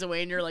it fades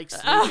away, and you're like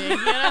sleeping.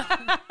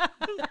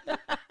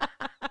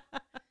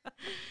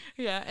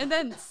 Yeah, and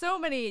then so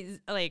many,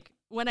 like,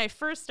 when I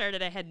first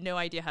started, I had no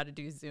idea how to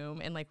do Zoom,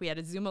 and, like, we had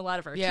to Zoom a lot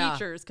of our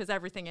teachers, because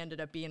everything ended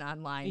up being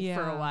online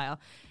for a while,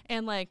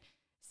 and, like,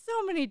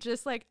 so many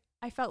just, like,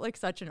 I felt like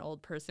such an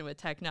old person with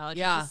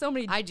technology. Yeah, just so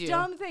many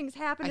dumb things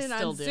happening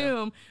on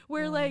Zoom,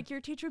 where, like, your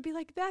teacher would be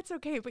like, that's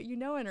okay, but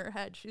in her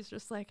head, she's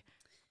just like,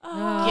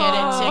 oh, get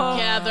it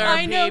together,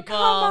 I know, people.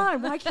 come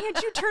on. Why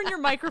can't you turn your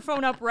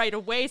microphone up right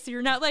away so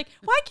you're not like,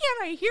 why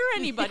can't I hear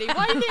anybody?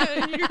 Why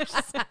can't you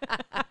just, let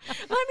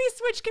me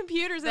switch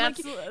computers. And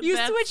you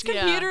switch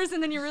computers,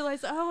 and then you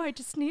realize, oh, I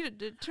just needed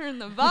to turn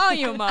the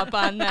volume up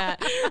on that.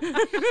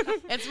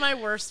 It's my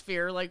worst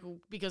fear, like,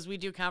 because we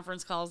do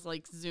conference calls,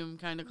 like Zoom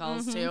kind of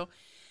calls too.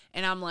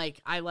 And I'm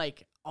like,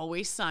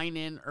 always sign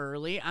in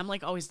early. I'm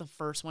like always the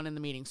first one in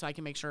the meeting, so I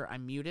can make sure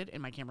I'm muted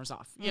and my camera's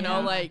off. You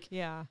know, like,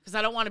 because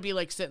I don't want to be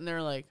like sitting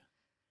there like,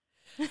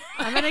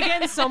 I'm gonna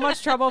get in so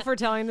much trouble for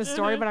telling the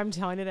story, but I'm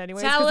telling it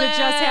anyways because it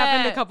just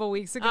happened a couple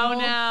weeks ago. Oh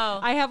no!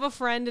 I have a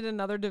friend in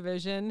another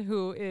division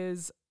who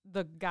is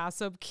the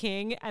gossip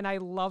king, and I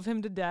love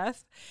him to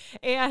death.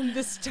 And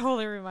this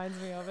totally reminds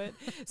me of it.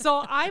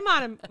 So I'm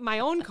on my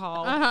own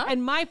call,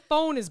 and my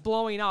phone is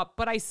blowing up,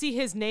 but I see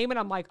his name, and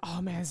I'm like, oh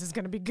man, this is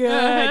gonna be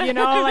good. You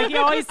know, like he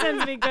always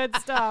sends me good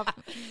stuff.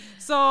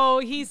 So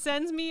he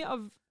sends me a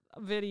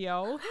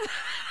video.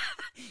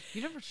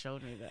 You never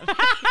showed me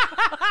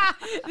that.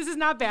 This is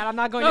not bad. I'm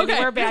not going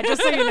anywhere bad,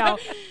 just so you know.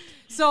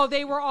 So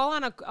they were all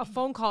on a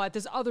phone call at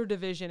this other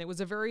division. It was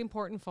a very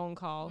important phone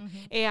call.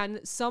 And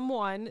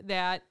someone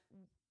that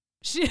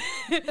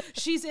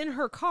she's in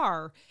her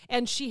car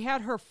and she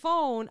had her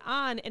phone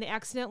on and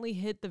accidentally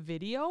hit the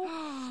video.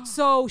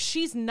 So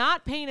she's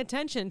not paying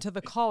attention to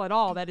the call at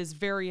all. That is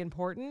very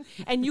important.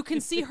 And you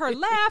can see her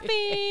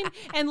laughing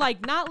and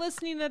like not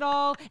listening at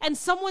all. And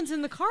someone's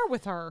in the car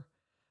with her.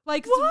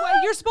 Like,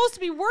 you're supposed to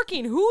be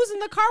working. Who's in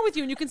the car with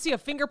you? And you can see a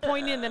finger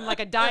pointing and then like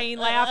a dying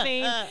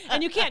laughing.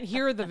 And you can't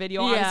hear the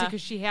video, obviously,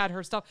 because she had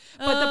her stuff.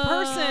 But the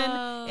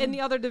person in the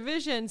other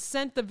division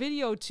sent the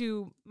video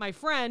to my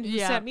friend who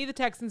sent me the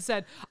text and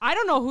said, I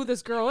don't know who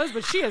this girl is,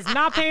 but she is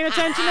not paying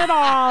attention at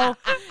all.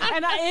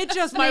 And it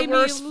just made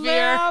me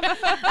laugh.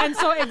 And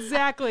so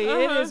exactly,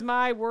 it is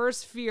my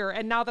worst fear.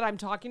 And now that I'm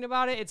talking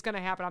about it, it's going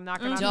to happen. I'm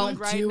not going to do it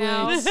right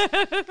now.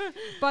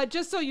 But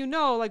just so you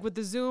know, like with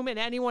the Zoom and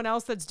anyone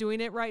else that's doing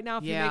it right now,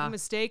 if you make a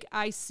mistake,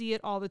 I see it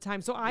all the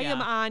time. So I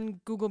am on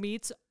Google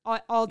Meets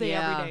all day,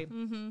 every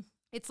day.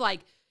 It's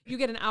like you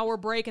get an hour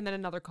break and then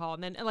another call.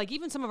 And then like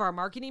even some of our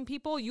marketing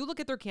people, you look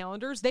at their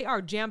calendars, they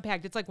are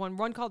jam-packed. It's like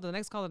one call to the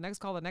next call, the next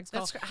call, the next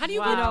call. How do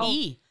you go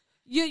pee?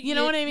 You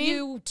know what I mean?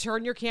 You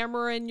turn your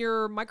camera and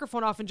your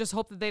microphone off and just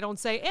hope that they don't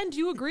say, and do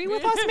you agree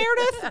with us,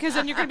 Meredith? Because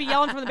then you're going to be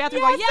yelling from the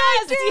bathroom going,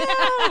 yes,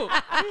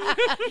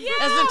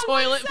 as the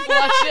toilet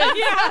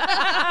flushes.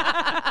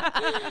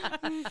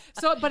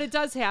 So, but it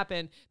does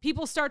happen.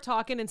 People start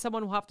talking and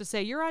someone will have to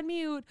say, you're on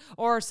mute.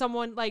 Or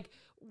someone like,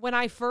 when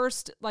I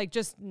first, like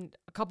just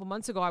a couple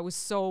months ago, I was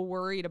so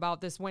worried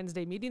about this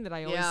Wednesday meeting that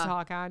I always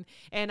talk on.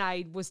 And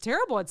I was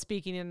terrible at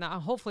speaking, and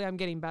hopefully I'm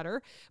getting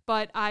better.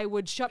 But I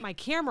would shut my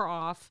camera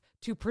off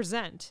to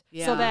present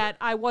so that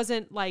I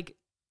wasn't like,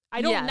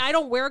 I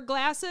don't wear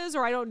glasses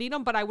or I don't need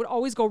them, but I would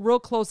always go real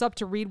close up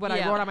to read what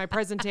I wrote on my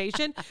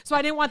presentation. So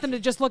I didn't want them to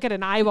just look at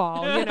an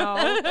eyeball, you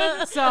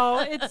know?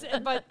 So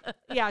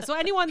so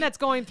anyone that's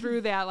going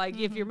through that, like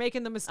if you're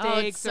making the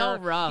mistakes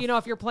rough. You know,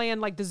 if you're playing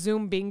like the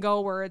Zoom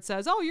bingo where it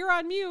says, oh, you're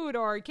on mute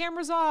or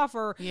camera's off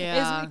or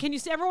can you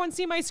see everyone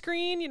see my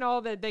screen? You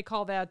know, that they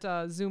call that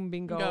Zoom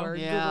bingo or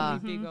Google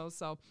Meet bingo.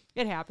 So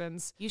it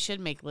happens. You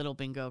should make little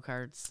bingo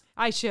cards.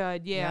 I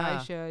should.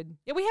 I should.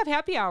 Yeah, we have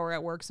happy hour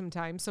at work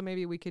sometimes, so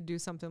maybe we could do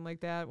something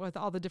like that with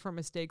all the different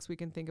mistakes we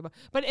can think about.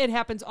 But it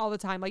happens all the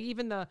time. Like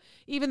even the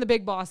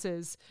big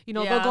bosses, you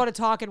know, they'll go to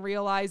talk and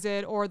realize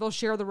it, or they'll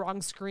share the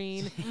wrong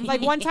screen.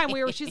 Like one time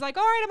she's like,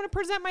 all right, I'm going to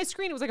present my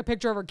screen. It was like a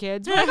picture of her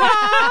kids. That's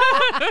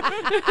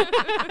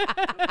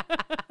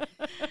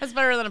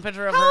better than a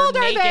picture of How her old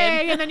naked. Are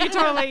they? And then you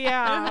totally,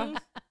 yeah.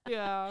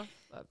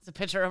 It's a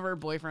picture of her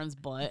boyfriend's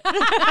butt.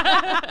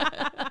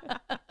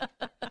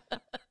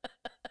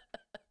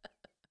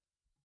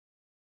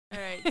 All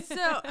right.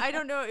 So I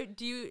don't know.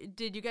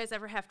 Did you guys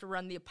ever have to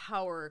run the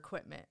power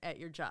equipment at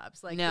your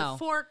jobs? Like the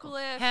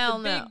forklift,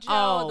 the Big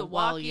Joe, the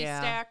walkie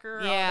stacker,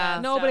 all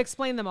that No, stuff? but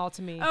explain them all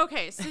to me.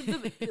 Okay. So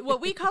what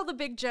we call the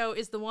Big Joe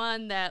is the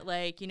one that,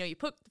 like, you know, you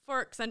put the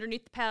forks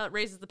underneath the pallet,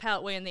 raises the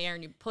pallet way in the air,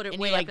 and you put it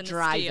way up in the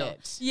steel.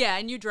 It. Yeah,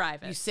 and you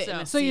drive it. You sit in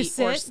a so seat you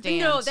sit? or stand.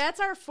 No,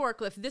 that's our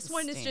forklift. This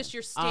one is just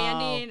you're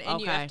standing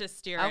and you have to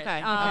steer it.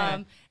 Okay.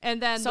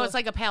 And then so it's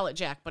like a pallet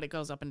jack, but it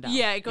goes up and down.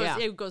 Yeah,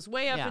 it goes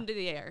way up into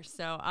the air.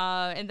 So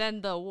and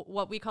then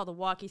what we call the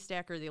walkie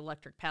stacker, the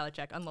electric pallet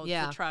jack, unloads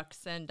the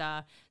trucks, and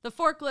the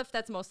forklift,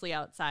 that's mostly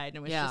outside, and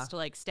it was just to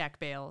like stack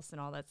bales and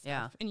all that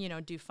stuff, and you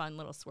know, do fun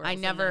little swirls. I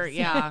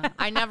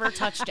never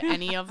touched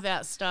any of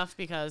that stuff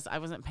because I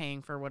wasn't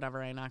paying for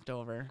whatever I knocked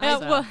over.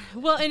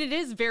 Well, and it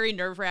is very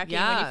nerve-wracking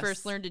when you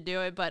first learn to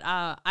do it, but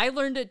I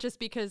learned it just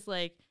because,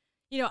 like,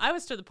 you know, I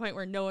was to the point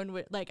where no one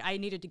would, like, I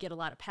needed to get a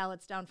lot of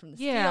pallets down from the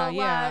steel a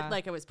lot.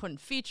 Like, I was putting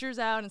features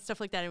out and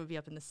stuff like that. It would be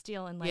up in the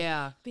steel and, like,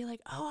 be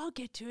like, oh, I'll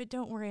get to it.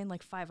 Don't worry. And,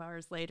 like, 5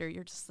 hours later,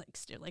 you're just, like,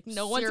 still, like,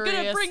 no one's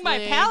going to bring my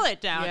pallet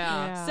down.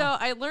 So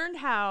I learned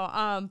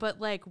how, but,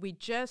 like, we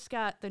just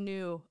got the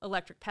new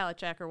electric pallet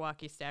jack or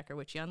walkie stacker,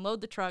 which you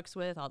unload the trucks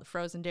with, all the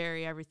frozen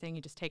dairy, everything.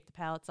 You just take the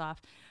pallets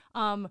off.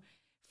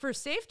 For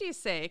safety's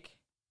sake,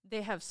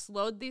 they have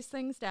slowed these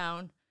things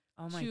down.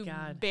 Oh my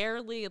God.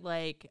 Barely,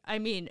 like, I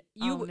mean,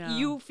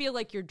 you feel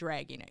like you're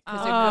dragging it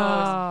because it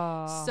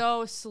goes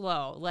so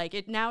slow. Like,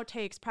 it now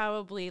takes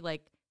probably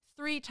like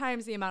 3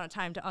 times the amount of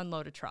time to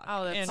unload a truck.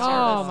 Oh, that's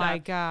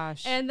my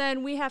gosh. And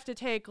then we have to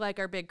take like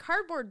our big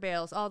cardboard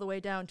bales all the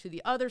way down to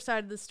the other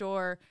side of the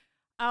store,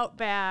 out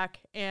back,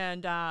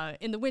 and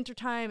in the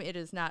wintertime it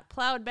is not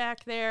plowed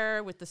back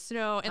there with the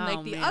snow, and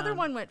like the other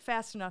one went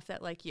fast enough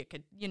that like you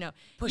could, you know,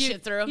 push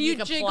it through, you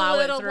could jiggle plow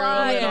it it through,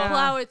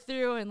 plow it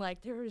through, and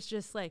like there was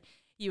just like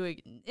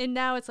and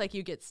now it's like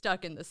you get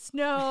stuck in the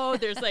snow.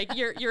 There's like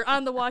you're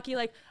on the walkie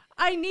like,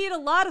 I need a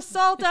lot of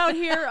salt out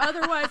here,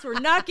 otherwise we're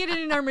not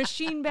getting our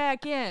machine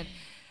back in.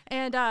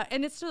 And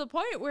it's to the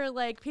point where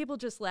like people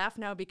just laugh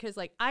now because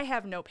like I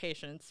have no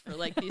patience for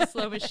like these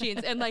slow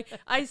machines, and like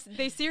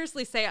they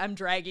seriously say I'm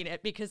dragging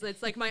it because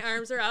it's like my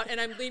arms are out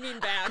and I'm leaning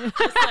back,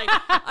 just like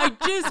I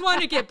just want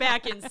to get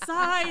back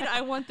inside.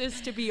 I want this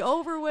to be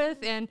over with,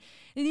 and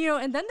And,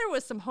 and then there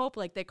was some hope.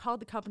 Like they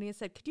called the company and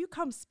said, could you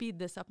come speed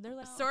this up? And they're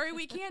like, sorry,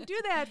 we can't do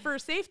that for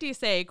safety's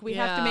sake. We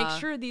have to make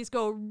sure these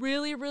go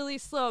really, really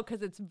slow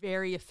because it's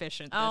very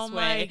efficient this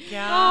way. My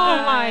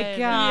God. Oh my God.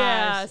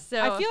 Yeah. So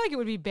I feel like it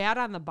would be bad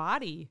on the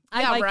body.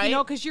 Yeah, right.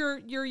 Because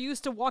you're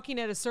used to walking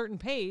at a certain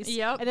pace.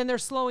 Yep. And then they're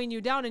slowing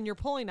you down and you're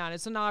pulling on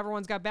it. So now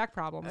everyone's got back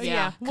problems.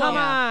 Yeah. Come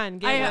on,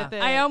 get with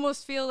it. I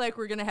almost feel like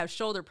we're gonna have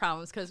shoulder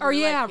problems because right.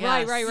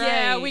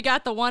 Yeah, we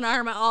got the one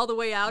arm all the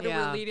way out and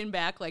Yeah. we're leaning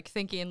back, like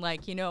thinking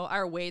like,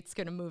 our weight's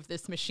gonna move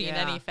this machine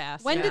any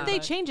faster. When did they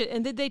change it?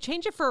 And did they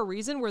change it for a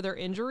reason? Were there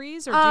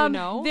injuries or do you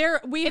know?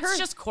 It's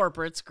just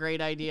corporate's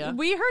great idea.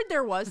 We heard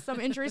there was some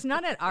injuries,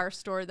 not at our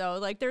store though.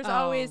 Like there's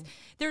always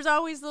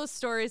those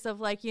stories of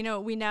like,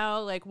 we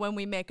now like when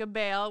we make a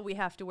bale, we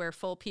have to wear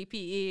full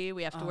PPE,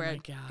 we have to wear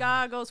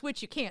goggles,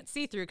 which you can't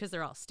see through because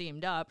they're all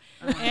steamed up.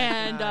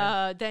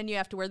 And then you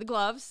have to wear the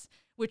gloves,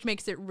 which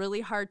makes it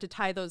really hard to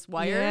tie those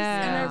wires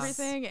and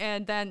everything.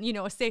 And then,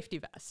 a safety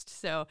vest.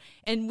 So,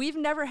 and we've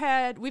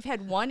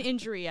had one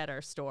injury at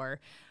our store.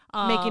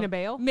 Making a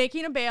bale?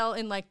 Making a bale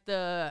in like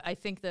I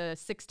think the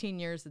 16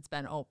 years it's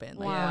been open.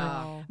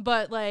 Wow.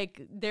 But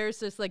like, there's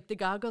this like the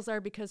goggles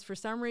are because for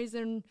some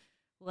reason,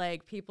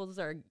 like people's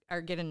are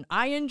getting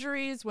eye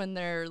injuries when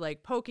they're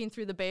like poking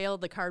through the bale,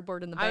 the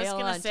cardboard in the bale. I was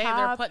gonna say top.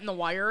 they're putting the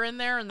wire in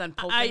there and then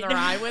poking their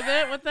eye with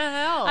it. What the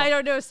hell? I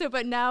don't know. So,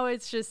 but now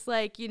it's just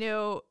like,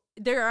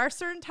 there are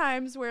certain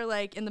times where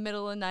like in the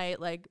middle of the night,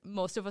 like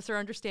most of us are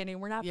understanding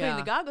we're not putting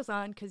the goggles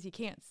on because you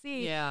can't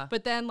see. Yeah.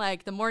 But then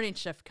like the morning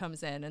shift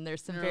comes in and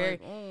there's You're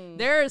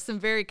there are some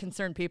very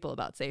concerned people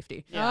about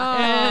safety in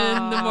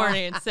Oh. the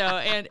morning. So,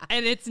 and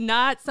it's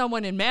not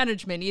someone in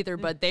management either,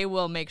 but they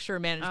will make sure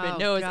management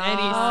knows any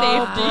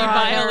safety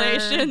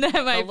violation that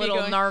might the little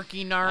be going.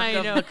 narky narc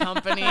of the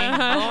company.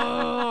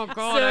 Oh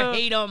God, So- I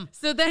hate them.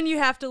 So then you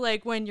have to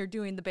like, when you're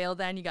doing the bale,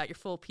 then you got your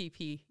full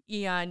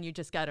PPE on, you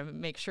just got to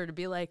make sure to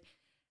be like,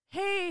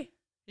 hey,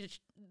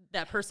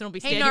 that person will be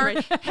standing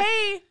right.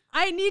 Hey,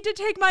 I need to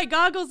take my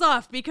goggles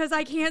off because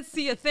I can't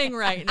see a thing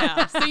right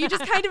now. So you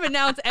just kind of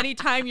announce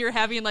anytime you're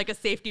having like a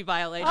safety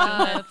violation.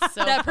 That's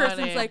so that funny.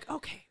 person's like,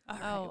 okay, all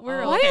right,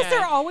 we're Why okay. is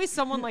there always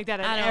someone like that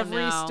I at don't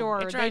every know.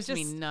 store? It drives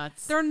me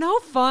nuts. They're no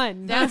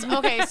fun. That's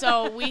okay.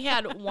 So we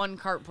had one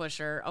cart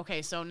pusher.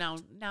 Okay, so now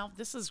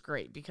this is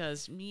great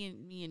because me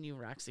and you,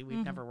 Roxy,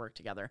 we've never worked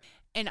together.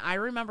 And I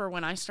remember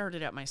when I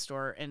started at my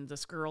store, and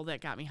this girl that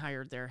got me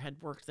hired there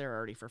had worked there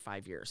already for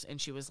 5 years, and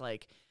she was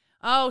like,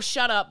 "Oh,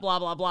 shut up, blah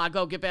blah blah,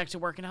 go get back to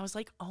work." And I was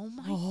like, "Oh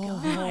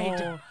my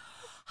God."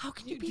 How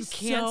can you be you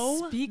can't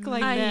so speak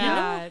like I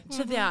that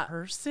to that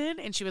person?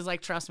 And she was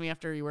like, trust me,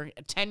 after you work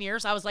 10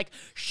 years, I was like,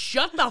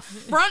 shut the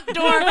front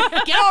door,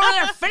 get over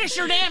there, finish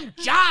your damn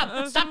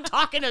job, stop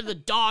talking to the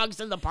dogs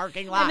in the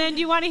parking lot. And then,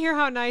 do you want to hear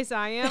how nice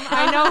I am?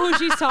 I know who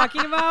she's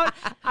talking about.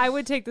 I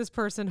would take this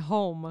person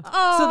home so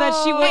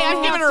that she would. Hey,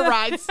 I've given her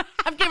rides.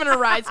 I've given her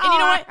rides. And you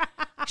know what?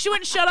 She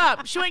wouldn't shut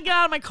up. She wouldn't get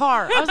out of my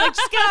car. I was like,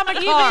 just get out of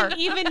my car.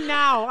 Even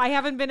now, I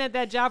haven't been at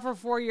that job for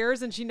 4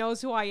 years, and she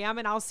knows who I am,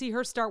 and I'll see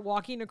her start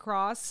walking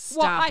across.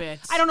 Stop it.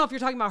 I don't know if you're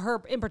talking about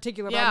her in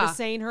particular, but I'm just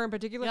saying her in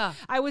particular. Yeah.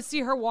 I would see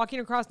her walking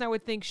across, and I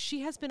would think,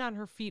 she has been on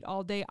her feet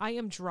all day. I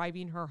am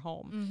driving her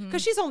home.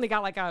 Because she's only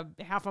got like a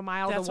half a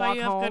mile That's to walk why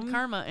you have home. good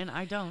karma, and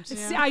I don't.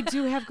 See, I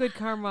do have good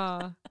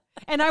karma.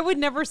 And I would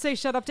never say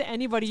shut up to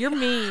anybody. You're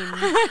mean.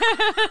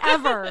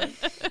 Ever.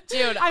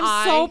 Dude,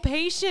 I'm so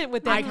patient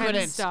with that kind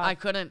of stuff. I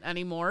couldn't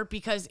anymore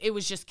because it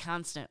was just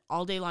constant.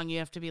 All day long, you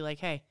have to be like,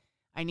 hey,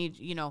 I need,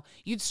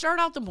 you'd start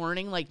out the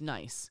morning like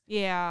nice.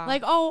 Yeah.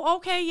 Like, oh,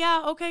 okay,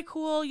 yeah, okay,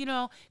 cool,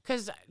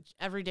 because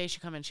every day she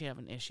come in, she'd have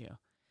an issue.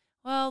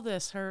 Well,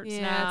 this hurts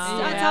now.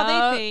 That's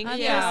how they think. And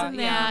Yeah. this and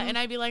that. And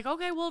I'd be like,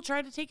 okay, well,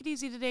 try to take it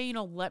easy today.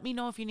 Let me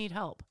know if you need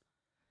help.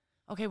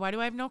 Okay, why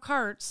do I have no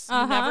carts?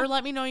 You never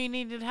let me know you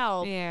needed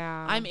help.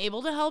 Yeah. I'm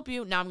able to help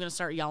you. Now I'm going to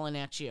start yelling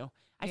at you.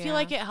 I feel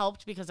like it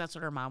helped because that's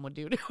what her mom would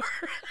do to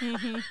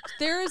her.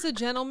 There is a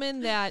gentleman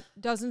that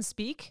doesn't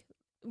speak.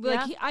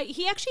 Like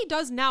he actually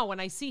does now.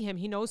 When I see him,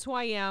 he knows who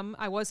I am.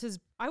 I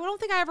don't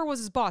think I ever was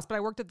his boss, but I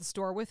worked at the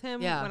store with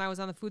him when I was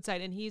on the food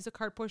side, and he's a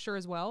cart pusher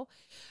as well.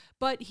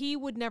 But he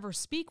would never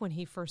speak when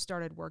he first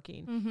started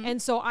working.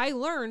 And so I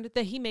learned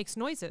that he makes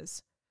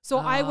noises. So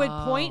I would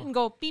point and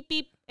go beep,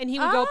 beep, and he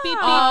would go beep, beep.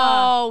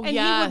 Oh, and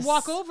he would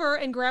walk over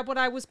and grab what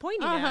I was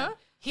pointing at.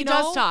 He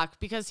does talk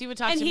because he would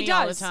talk to me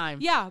all the time.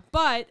 Yeah,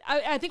 but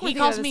I think he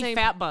calls me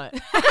fat butt.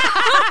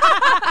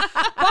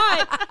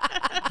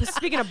 But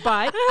speaking of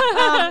butt,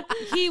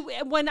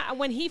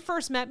 when he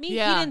first met me, he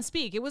didn't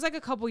speak. It was like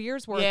a couple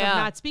years worth of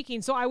not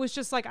speaking. So I was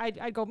just like,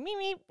 I'd go me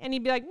me, and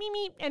he'd be like me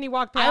me, and he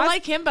walked past. I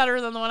like him better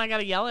than the one I got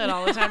to yell at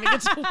all the time to get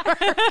to work.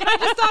 I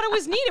just thought it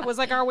was neat. It was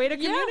like our way to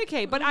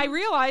communicate. But I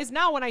realize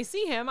now when I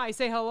see him, I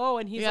say hello,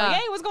 and he's like,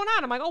 hey, what's going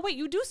on? I'm like, oh wait,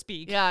 you do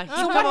speak. Yeah.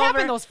 So what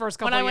happened those first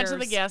couple years? When I years?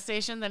 went to the gas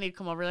station, then he'd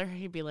come over there.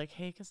 He'd be like,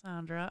 hey,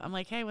 Cassandra. I'm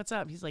like, hey, what's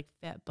up? He's like,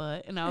 fat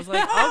butt. And I was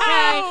like,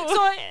 okay,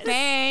 so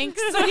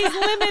thanks. So he's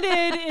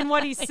limited in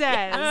what he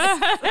says,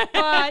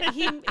 but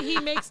he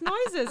makes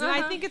noises, and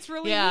I think it's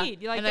really neat.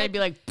 And then I'd be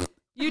like,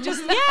 You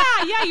just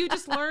you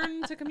just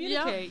learn to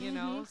communicate, you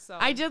know. So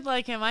I did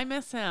like him. I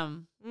miss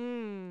him.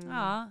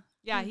 Aw.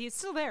 Yeah, he's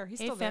still there. He's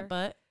still fat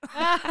there. butt.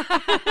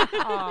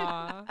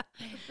 Aw.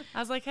 I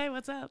was like, hey,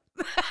 what's up?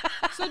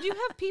 So do you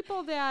have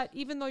people that,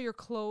 even though you're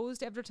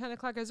closed after 10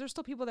 o'clock, is there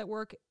still people that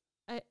work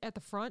at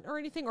the front or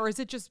anything? Or is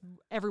it just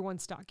everyone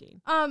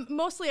stocking?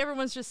 Mostly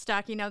everyone's just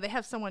stocking. Now they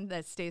have someone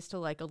that stays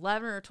till like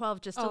 11 or 12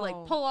 just to like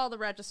pull all the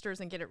registers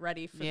and get it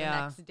ready for the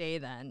next day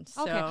then.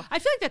 So. Okay. I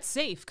feel like that's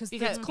safe because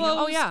it's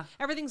closed.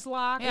 Everything's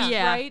locked,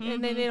 right?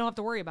 And then they don't have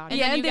to worry about it.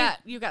 And then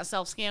you got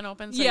self-scan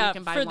open so you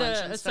can buy for lunch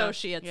the and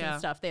associates and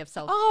stuff. They have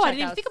self-checkouts. Oh, I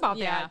didn't even think about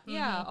that.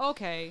 Yeah,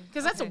 okay.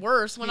 Because that's the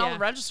worst when all the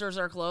registers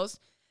are closed.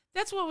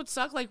 That's what would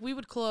suck. Like, we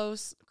would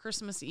close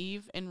Christmas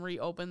Eve and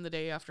reopen the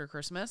day after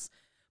Christmas.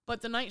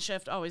 But the night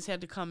shift always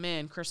had to come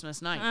in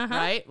Christmas night,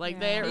 right? Like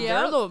they're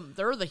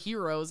the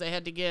heroes. They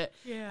had to get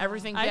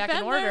everything back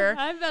in order.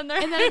 I've been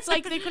there. And then it's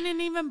like they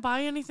couldn't even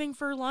buy anything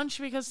for lunch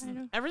because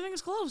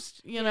everything's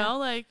closed. You know,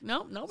 like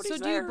nobody's there.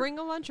 So do you bring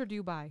a lunch or do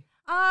you buy?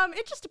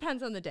 It just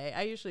depends on the day.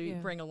 I usually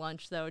bring a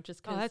lunch though,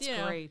 just because. Oh, that's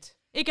great.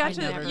 It got I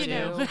to never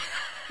do.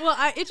 Well,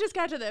 it just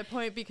got to that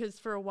point because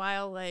for a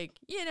while, like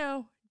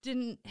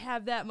didn't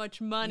have that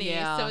much money,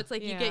 so it's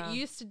like you get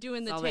used to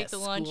doing the take the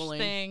lunch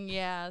thing.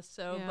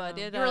 But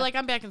you were like,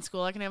 I'm back in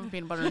school. I can have a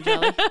peanut butter and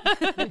jelly.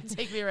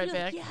 Take me right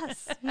back.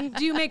 Yes.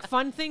 Do you make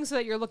fun things so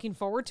that you're looking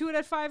forward to it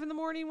at 5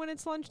 a.m. when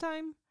it's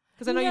lunchtime?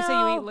 Because I know you say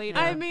you eat later.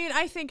 I mean,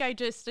 I think I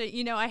just,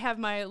 I have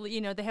my,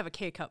 they have a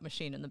K-cup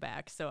machine in the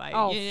back. So I,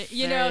 I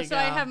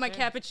have my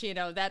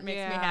cappuccino. That makes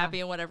me happy.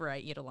 And whatever I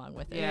eat along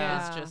with it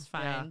is just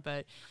fine. Yeah.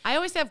 But I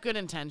always have good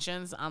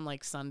intentions on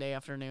like Sunday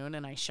afternoon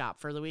and I shop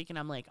for the week and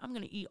I'm like, I'm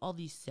going to eat all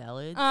these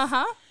salads.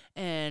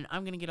 And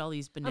I'm going to get all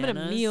these bananas. I'm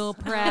going to meal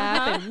prep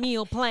and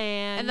meal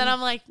plan. And then I'm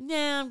like,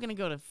 nah, I'm going to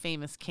go to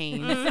Famous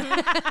Cane's.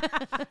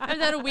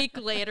 And then a week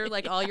later,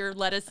 like all your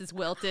lettuce is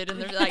wilted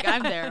and they're like,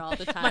 I'm there all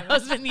the time. My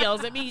husband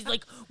yells at me. He's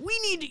like, we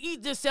need to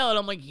eat this salad.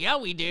 I'm like, yeah,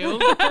 we do.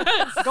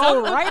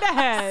 Go right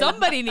ahead.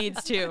 Somebody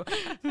needs to.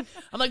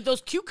 I'm like,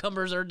 those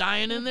cucumbers are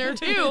dying in there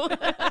too.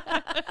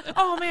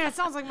 Oh man, it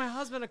sounds like my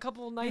husband a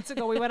couple of nights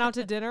ago. We went out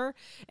to dinner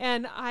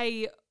and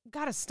I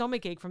got a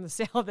stomach ache from the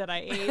salad that I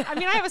ate. I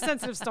mean, I have a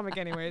sensitive stomach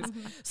anyways.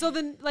 So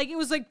then like it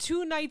was like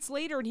 2 nights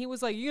later and he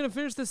was like, you gonna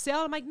finish the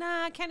salad? I'm like,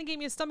 nah, kind of gave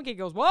me a stomach ache. He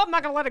goes, well, I'm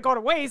not gonna let it go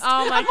to waste.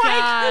 Oh my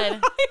God.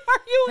 Like, why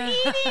are you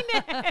eating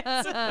it?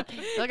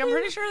 Like, I'm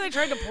pretty sure they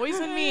tried to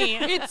poison me.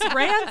 It's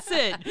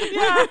rancid.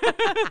 Yeah.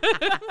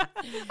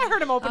 I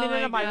heard him opening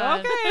it. I'm like,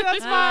 okay,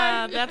 that's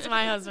fine. That's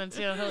my husband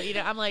too. He'll eat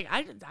it. I'm like,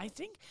 I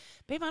think,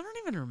 babe, I don't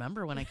even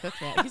remember when I cooked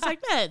that. He's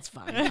like, nah, it's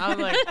fine. I was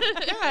like,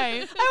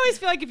 okay. I always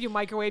feel like if you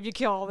microwave, you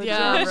kill all the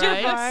Yeah, germs.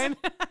 right. You're fine.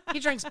 He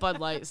drinks Bud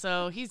Light,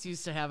 so he's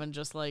used to having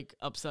just like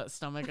upset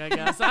stomach, I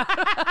guess.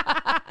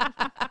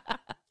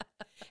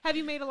 Have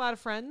you made a lot of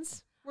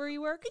friends where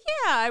you work?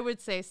 Yeah, I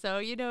would say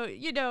so.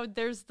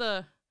 There's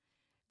the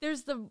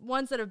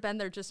ones that have been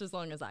there just as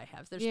long as I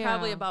have. There's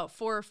probably about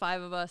 4 or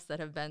 5 of us that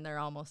have been there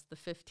almost the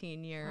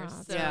 15 years.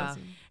 Oh, so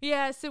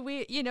so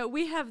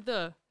we have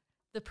the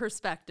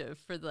perspective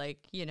for like,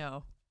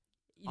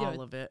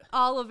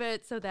 all of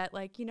it so that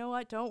like, you know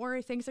what, don't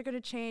worry, things are going to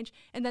change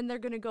and then they're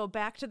going to go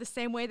back to the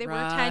same way they were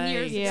 10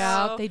 years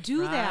ago. They do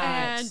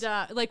that.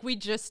 And like we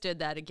just did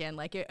that again.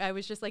 Like I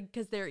was just like,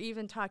 because they're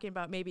even talking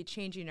about maybe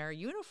changing our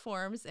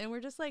uniforms and we're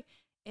just like,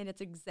 and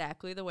it's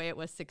exactly the way it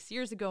was 6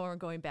 years ago, and we're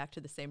going back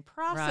to the same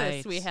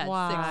process we had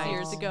 6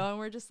 years ago, and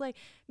we're just like,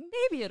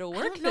 maybe it'll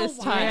work this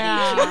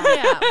time.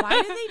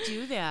 Why do they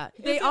do that?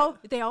 They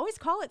always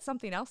call it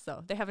something else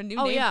though. They have a new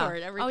name for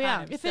it every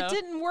time. If it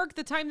didn't work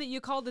the time that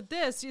you called it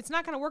this, it's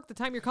not going to work the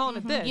time you're calling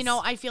it this.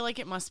 I feel like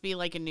it must be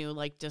like a new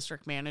like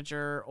district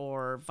manager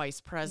or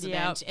vice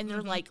president, and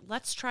they're like,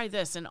 let's try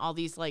this, and all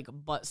these like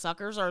butt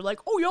suckers are like,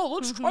 oh yeah,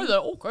 let's try that.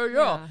 Okay,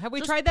 yeah. Have we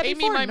just tried that pay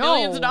before? Me my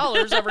millions of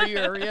dollars every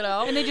year,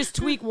 And they just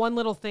tweak one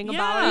little thing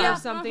about it or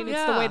something.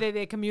 It's the way that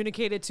they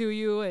communicate it to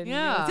you, and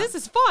this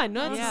is fun.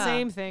 No, it's the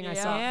same thing I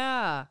saw.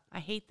 Yeah, I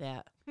hate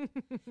that.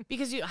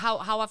 Because how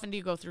often do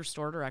you go through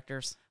store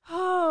directors?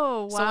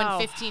 Oh, wow. So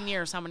in 15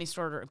 years, how many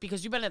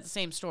because you've been at the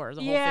same store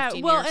the whole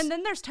 15 years. And and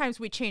then there's times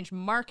we change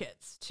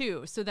markets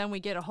too. So then we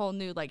get a whole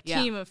new like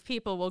team of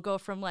people. We'll go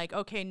from like,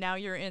 okay, now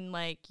you're in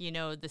like,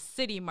 the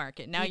city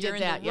market. Now you're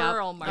in the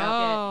rural market.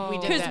 Oh. We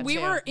did that because we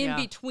too. were in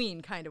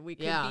between kind of. We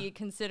could be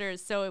considered.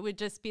 So it would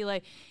just be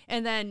like,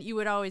 and then you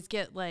would always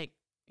get like,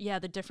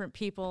 the different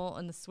people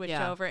and the switch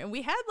over. And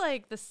we had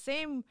like the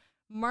same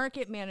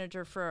market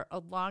manager for a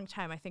long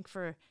time. I think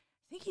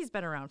he's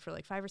been around for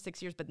like 5 or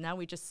 6 years, but now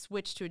we just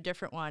switched to a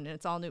different one and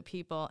it's all new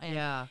people.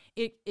 And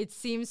it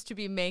seems to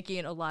be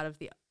making a lot of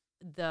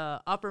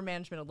the upper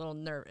management a little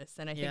nervous.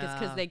 And I think it's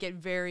because they get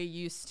very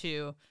used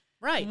to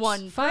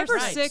one 5 or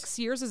 6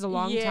 years is a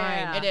long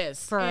time. It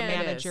is for a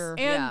manager.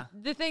 And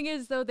the thing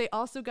is though, they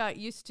also got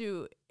used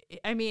to,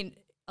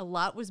 a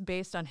lot was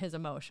based on his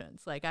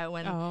emotions. Like I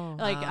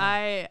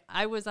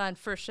was on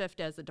first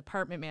shift as a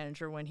department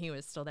manager when he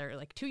was still there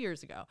like 2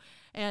 years ago.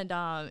 And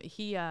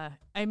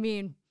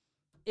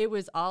it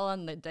was all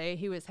on the day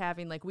he was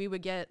having, like, we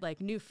would get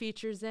like new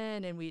features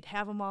in and we'd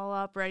have them all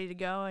up ready to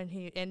go.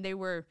 And they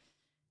were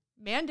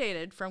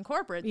mandated from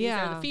corporate. These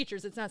are the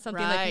features. It's not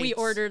something like we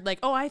ordered, like,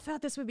 oh, I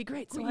thought this would be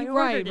great, so I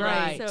ordered it.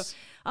 Right. So,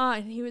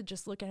 and he would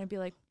just look at it and be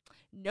like,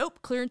 nope,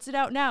 clearance it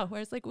out now.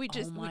 Whereas like we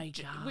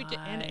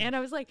and I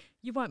was like,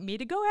 you want me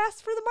to go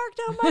ask for the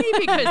markdown money?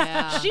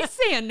 Because she's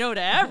saying no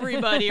to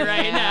everybody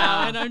right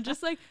now. And I'm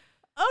just like,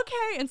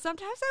 okay. And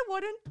sometimes I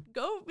wouldn't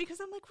go because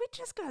I'm like, we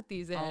just got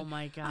these in. Oh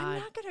my God. I'm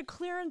not going to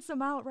clearance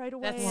them out right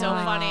away. That's so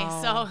funny.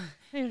 So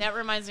that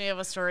reminds me of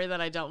a story that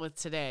I dealt with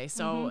today.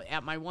 So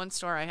at my one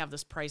store, I have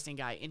this pricing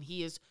guy and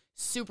he is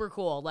super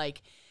cool.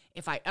 Like,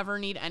 if I ever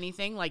need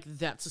anything, like,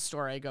 that's a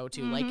store I go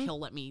to. Like, he'll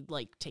let me,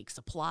 like, take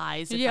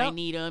supplies if I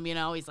need them, you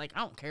know. He's like, I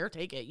don't care.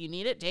 Take it. You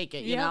need it. Take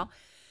it, you know.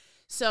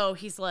 So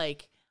he's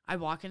like, I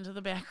walk into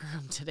the back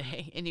room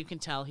today, and you can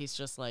tell he's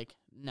just, like,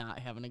 not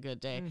having a good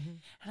day. And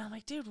I'm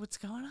like, dude, what's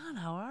going on?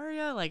 How are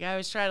you? Like, I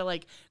always try to,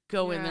 like,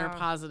 go in there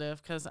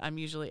positive because I'm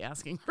usually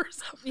asking for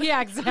something.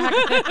 Yeah,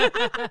 exactly.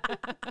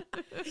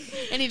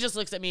 And he just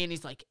looks at me, and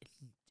he's like,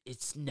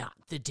 it's not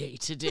the day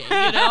today, you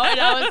know? And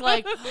I was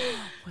like,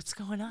 what's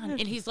going on?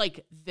 And he's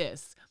like,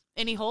 this.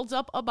 And he holds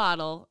up a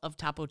bottle of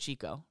Topo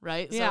Chico,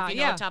 right? So if you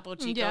know what Topo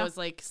Chico is,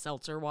 like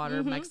seltzer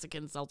water,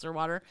 Mexican seltzer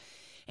water.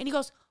 And he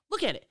goes,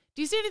 look at it.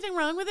 Do you see anything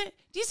wrong with it?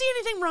 Do you see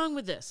anything wrong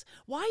with this?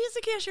 Why is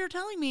the cashier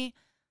telling me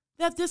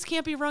that this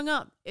can't be rung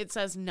up? It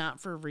says not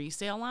for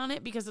resale on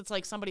it because it's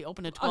like somebody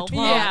opened a 12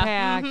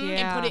 pack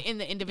and put it in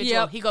the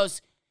individual. He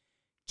goes,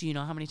 do you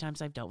know how many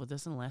times I've dealt with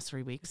this in the last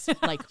 3 weeks?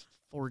 Like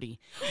 40.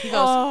 He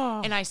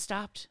goes, and I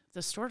stopped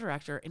the store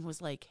director and was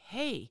like,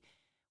 hey,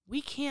 we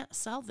can't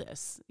sell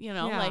this. You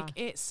know, like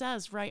it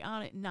says right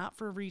on it, not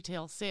for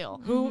retail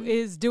sale. Who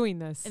is doing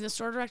this? And the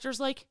store director's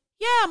like,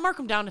 yeah, mark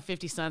them down to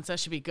 50 cents. That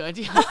should be good.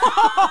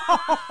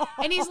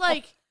 And he's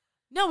like,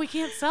 no, we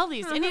can't sell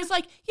these. And he's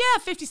like,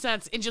 yeah, 50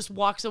 cents, and just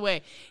walks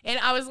away. And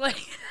I was like,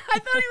 I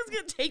thought he was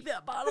going to take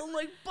that bottle and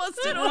like bust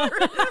it over.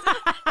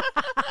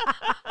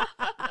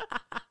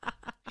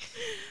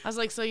 I was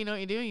like, so you know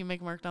what you do? You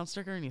make a markdown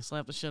sticker and you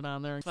slap the shit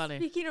on there. Funny.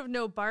 Speaking of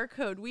no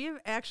barcode, we have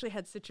actually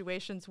had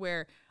situations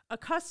where a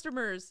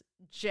customer's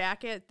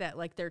jacket that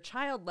like their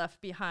child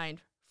left behind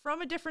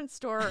from a different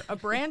store, a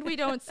brand we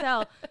don't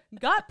sell,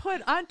 got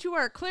put onto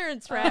our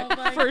clearance rack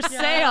for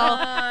sale.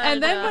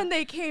 And then when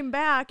they came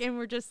back and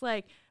were just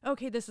like,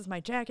 okay, this is my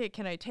jacket.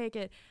 Can I take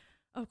it?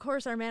 Of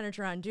course, our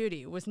manager on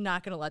duty was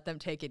not going to let them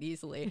take it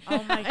easily.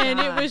 Oh my god! And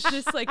it was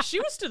just like, she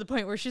was to the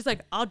point where she's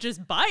like, I'll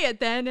just buy it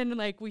then. And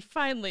like, we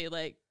finally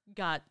like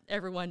got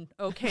everyone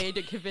okay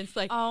to convince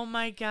like, oh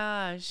my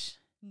gosh.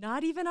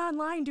 Not even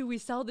online do we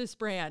sell this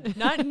brand.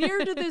 Not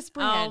near to this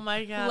brand. Oh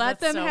my God. Let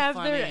them so have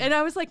funny. their. And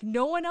I was like,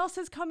 no one else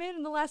has come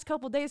in the last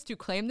couple of days to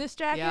claim this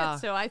jacket,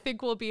 so I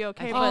think we'll be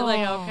okay. But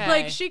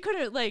like she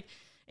couldn't like,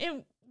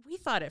 and we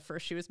thought at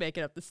first she was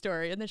making up the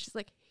story, and then she's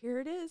like, here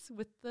it is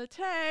with the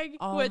tag.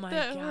 Oh with my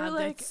the, God,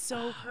 like, that's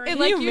so crazy. And Can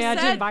like you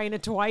imagine said, buying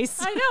it twice?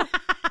 I know.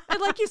 And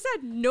like you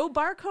said, no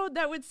barcode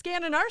that would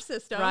scan in our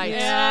system. Right.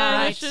 Yeah.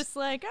 Right. It's just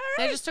like, all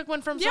right. They just took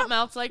one from something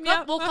else. Like,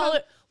 oh,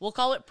 we'll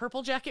call it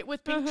purple jacket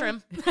with pink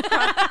trim.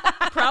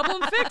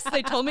 Problem fixed.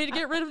 They told me to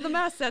get rid of the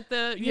mess at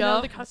the you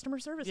know the customer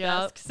service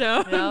desk.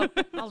 So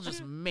I'll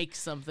just make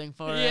something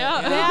for it.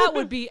 Yeah. That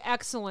would be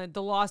excellent.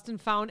 The lost and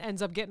found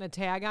ends up getting a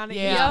tag on it.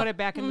 You just put it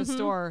back in the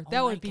store.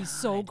 That would be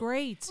so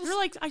great. You're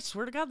like, I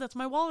swear to God, that's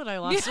my wallet I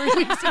lost 3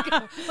 weeks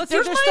ago.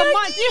 There's just a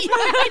month.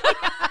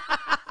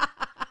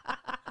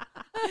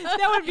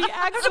 That would be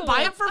excellent.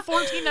 Buy it for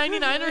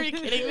 $14.99. Are you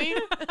kidding me?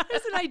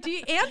 there's an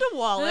ID and a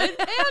wallet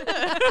and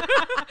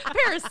a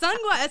pair of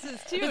sunglasses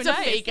too. It's a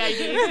fake ID.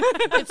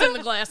 It's in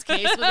the glass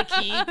case with a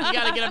key. You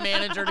got to get a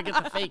manager to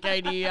get the fake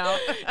ID out.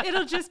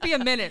 It'll just be a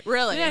minute,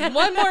 really.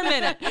 One more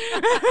minute.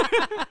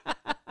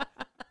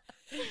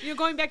 You know,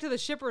 going back to the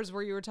shippers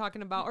where you were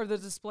talking about, or the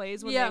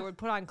displays when they would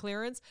put on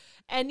clearance,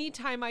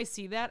 anytime I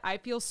see that, I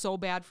feel so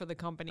bad for the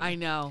company. I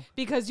know.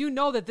 Because you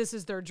know that this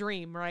is their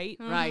dream, right?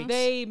 Right.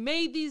 They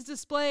made these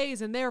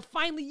displays and they're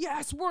finally,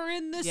 yes, we're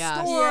in this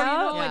store, you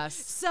know, and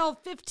sell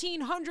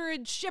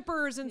 1,500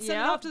 shippers and send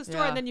it off to the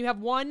store. And then you have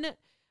one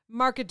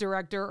market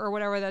director or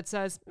whatever that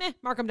says,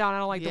 mark them down. I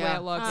don't like the way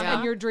it looks.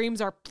 And your dreams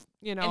are,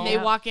 you know. And they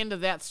walk into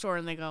that store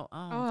and they go,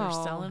 they're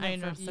selling it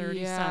for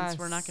 30 cents.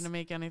 We're not going to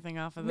make anything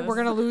off of this. We're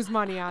going to lose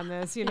money on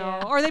this, you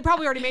know. Or they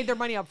probably already made their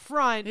money up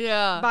front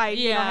by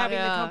you know, having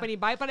the company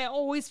buy it. But I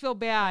always feel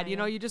bad. You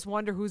know, you just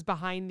wonder who's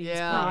behind these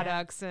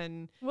products.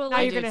 And now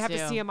you're going to have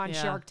to see them on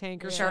Shark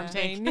Tank or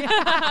something.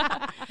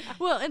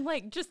 Well, and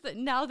like just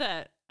now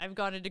that I've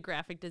gone into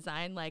graphic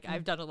design, like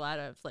I've done a lot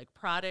of like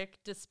product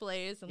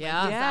displays and like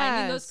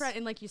designing those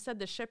and like you said,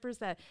 the shippers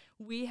that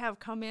we have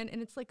come in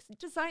and it's like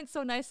designed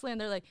so nicely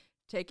and they're like,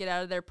 take it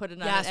out of there, put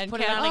it on an end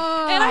cap.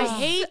 And I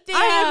hate that.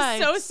 I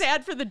am so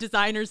sad for the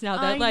designers now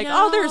that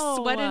there's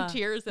sweat and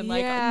tears and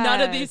like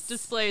none of these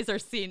displays are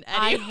seen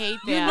anymore. I hate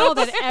that. You know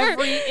that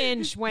every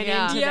inch went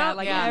into that,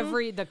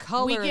 like the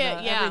color,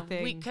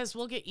 everything. Because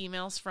we'll get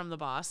emails from the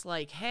boss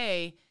like,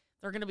 hey,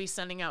 they're going to be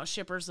sending out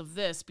shippers of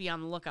this. Be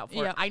on the lookout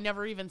for it. I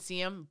never even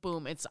see them.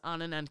 Boom, it's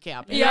on an end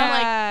cap. And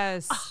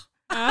yes. I'm like,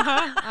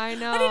 I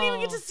know. I didn't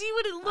even get to see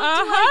what it looked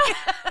like.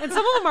 And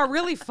some of them are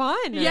really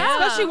fun. Yeah.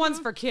 Especially ones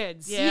for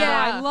kids.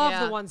 Yeah. I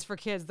love the ones for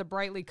kids, the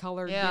brightly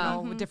colored, you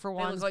know, with different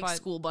they ones. look like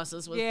school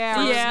buses with yeah.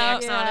 fruit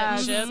snacks on it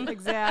and shit.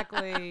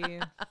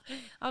 Exactly.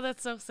 Oh,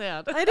 that's so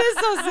sad. It is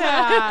so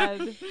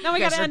sad. Now we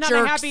got to end on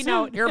a happy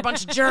note. You're a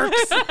bunch of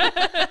jerks.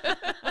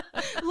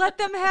 Let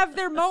them have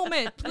their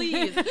moment,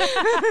 please.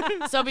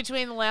 So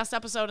between the last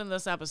episode and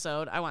this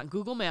episode, I want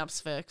Google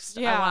Maps fixed.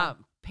 I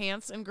want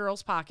pants in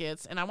girls'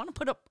 pockets, and I want to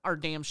put up our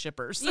damn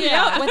shippers.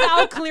 Yeah,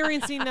 without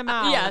clearancing them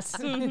out. Yes.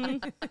 I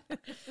want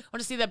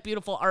to see that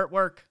beautiful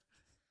artwork.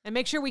 And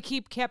make sure we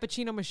keep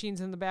cappuccino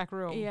machines in the back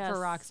room for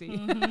Roxy.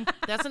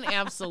 That's an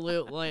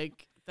absolute,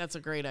 that's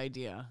a great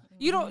idea.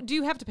 You don't? Do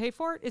you have to pay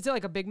for it? Is it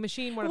like a big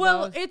machine? One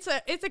of those?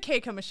 It's a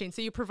K-Cup machine,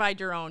 so you provide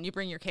your own. You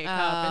bring your K-Cup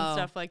and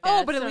stuff like that.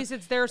 Oh, but at least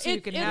it's there, so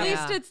you can have it.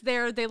 At least it's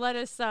there. They let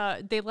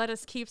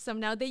us keep some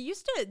now.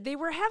 They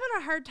were having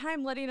a hard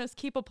time letting us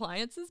keep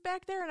appliances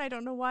back there, and I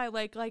don't know why.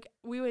 Like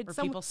we would. Were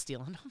people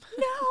stealing them?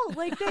 No,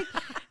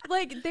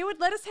 they would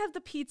let us have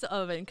the pizza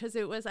oven because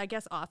it was, I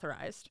guess,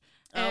 authorized.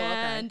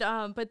 And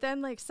but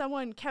then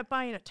someone kept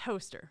buying a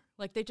toaster.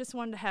 They just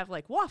wanted to have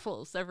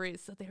waffles so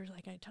they were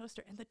a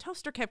toaster, and the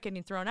toaster kept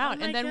getting thrown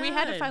out. And then we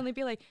had to finally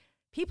be like,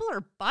 people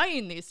are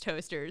buying these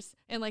toasters,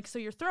 and so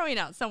you're throwing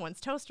out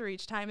someone's toaster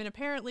each time. And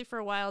apparently for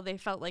a while they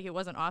felt like it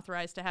wasn't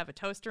authorized to have a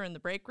toaster in the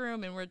break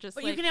room, and we're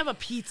just you can have a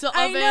pizza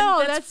oven. I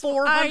know, that's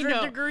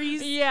 400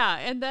 degrees. Yeah,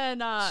 and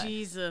then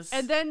Jesus.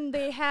 And then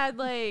they had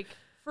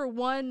for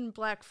one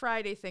Black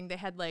Friday thing, they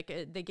had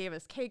they gave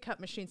us K-Cup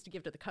machines to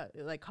give to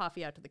the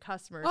coffee out to the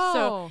customers. Oh.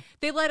 So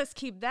they let us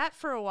keep that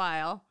for a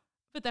while,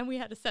 but then we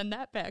had to send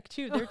that back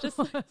too. They're just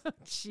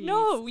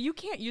no, you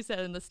can't use that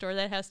in the store.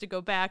 That has to go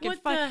back.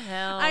 What the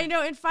hell? I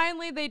know. And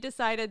finally they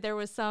decided there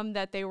was some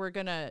that they were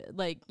gonna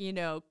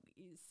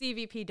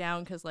CVP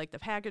down because the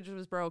package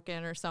was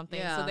broken or something.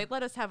 Yeah. So they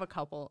let us have a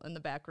couple in the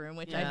back room,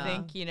 which I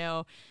think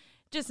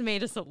just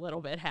made us a little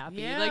bit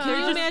happy. Yeah.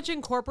 Can you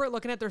imagine corporate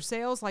looking at their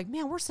sales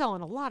man, we're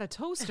selling a lot of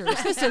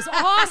toasters. This is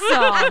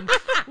awesome.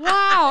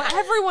 Wow,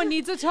 everyone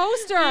needs a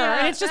toaster.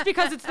 And it's just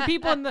because it's the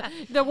people and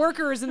the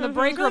workers in the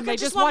break room. They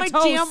just want my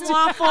toast. damn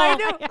waffle. I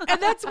know.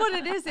 And that's what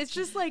it is. It's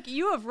just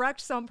you have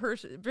wrecked some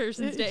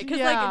person's day.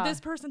 Because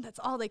this person, that's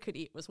all they could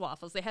eat was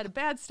waffles. They had a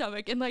bad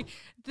stomach. And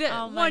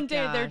one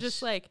day they're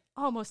just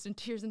almost in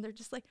tears, and they're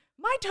just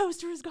my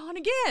toaster is gone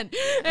again.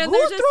 And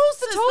who throws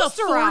the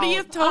toaster out?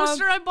 40th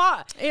toaster I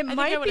bought. It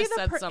might be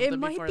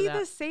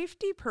the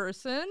safety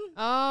person.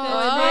 Oh,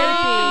 that's very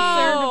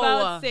concerned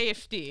about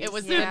safety. It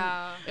was the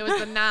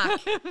knock.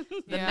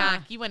 The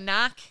knock. You a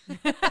knock?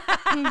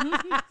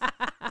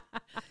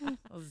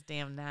 Those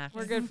damn knocks.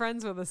 We're good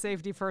friends with a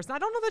safety person. I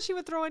don't know that she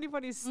would throw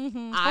anybody's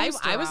toaster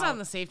I was out. on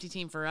the safety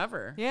team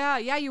forever. Yeah,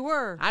 you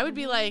were. I would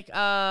be like,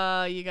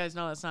 you guys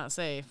know that's not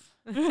safe.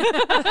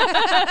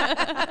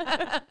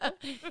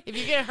 If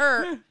you get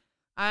hurt,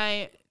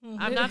 I'm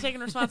not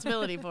taking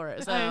responsibility for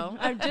it. So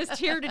I'm just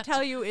here to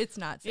tell you it's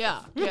not safe.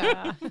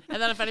 Yeah.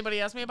 And then if anybody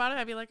asked me about it,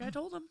 I'd be like, I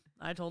told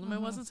him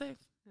it wasn't safe.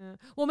 Yeah.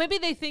 Well, maybe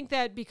they think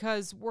that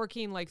because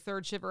working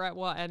third shift or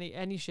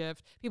any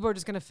shift, people are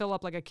just going to fill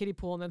up a kiddie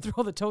pool and then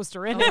throw the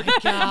toaster in it.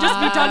 Just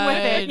be done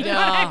with it. You know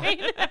what I mean?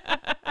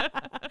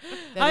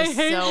 That is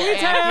so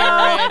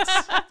accurate.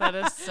 That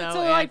is so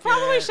accurate.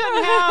 Probably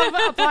shouldn't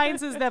have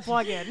appliances that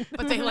plug in.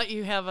 But they let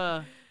you have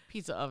a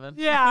pizza oven.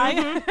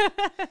 Yeah.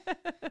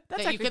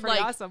 That's that you could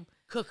awesome.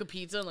 Cook a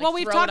pizza and well,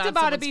 we've throw talked it on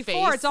about it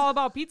before. face. It's all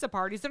about pizza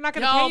parties. They're not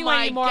going to pay you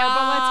anymore, but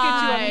let's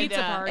get you a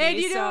pizza party.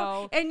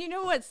 And you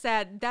know what's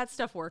sad? That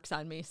stuff works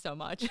on me so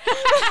much.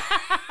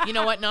 You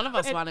know what? None of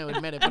us want to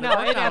admit it, but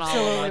no, it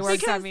absolutely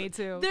works on me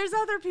too. There's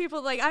other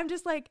people I'm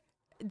just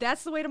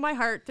that's the way to my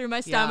heart through my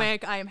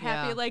stomach. I am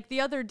happy. Yeah.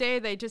 The other day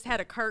they just had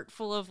a cart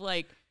full of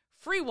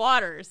free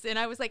waters, and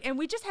I was and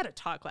we just had a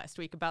talk last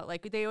week about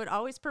they would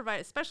always provide,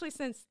 especially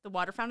since the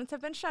water fountains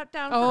have been shut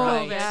down for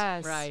COVID,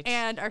 yes. Right,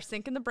 and our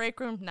sink in the break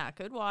room, not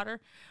good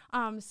water.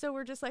 So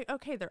we're just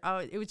okay,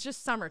 it was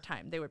just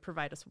summertime they would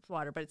provide us with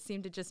water, but it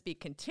seemed to just be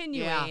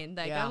continuing. I'm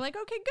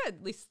okay, good,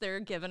 at least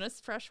they're giving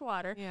us fresh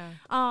water.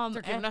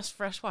 They're giving us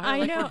fresh water.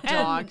 I know, we're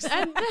dogs.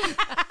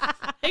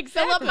 and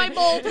Fill up my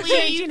bowl, please. They're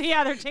changing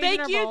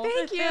Thank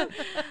you.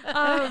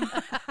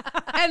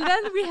 And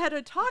then we had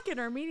a talk in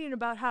our meeting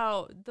about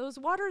how those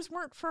waters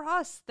weren't for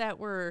us that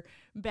were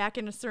back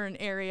in a certain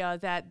area,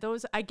 that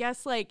those, I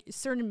guess,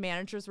 certain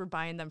managers were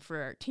buying them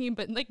for our team,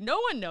 but no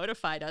one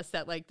notified us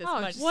that this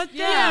much. What the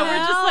we're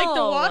just hell?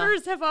 the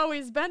waters have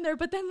always been there.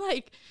 But then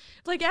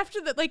after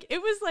that,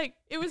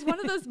 it was one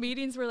of those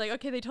meetings where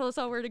okay, they told us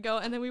all where to go,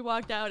 and then we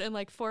walked out,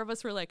 and 4 of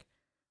us were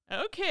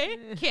okay,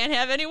 can't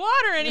have any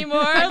water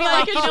anymore.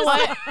 I'd be you know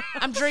what?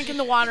 I'm drinking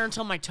the water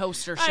until my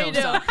toaster shows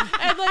up.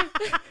 And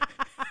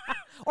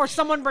or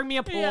someone bring me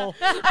a pool.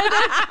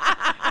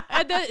 Yeah.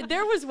 And then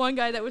there was one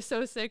guy that was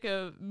so sick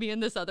of me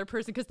and this other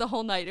person because the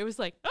whole night it was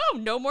like, oh,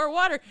 no more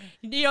water.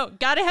 You know,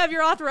 got to have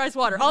your authorized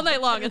water all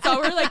night long. And so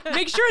we're like,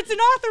 make sure it's an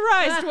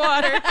authorized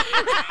water.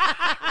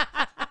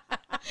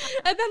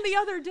 And then the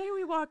other day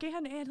we walk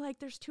in and like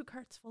there's 2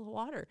 carts full of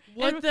water.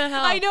 What the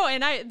hell? I know,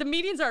 and the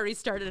meeting's already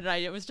started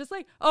and it was just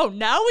like, oh,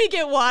 now we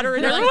get water.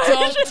 And they're like,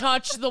 don't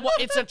touch the water.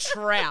 It's a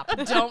trap.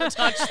 Don't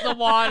touch the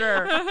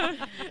water.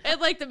 And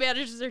like the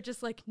managers are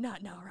just like,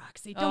 not now,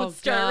 Roxy. Don't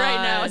start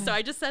right now. So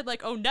I just said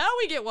like, oh, now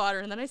we get water.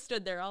 And then I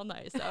stood there all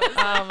night. So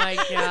oh my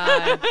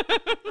God.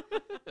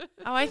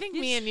 Oh, I think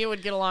me and you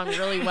would get along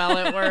really well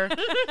at work.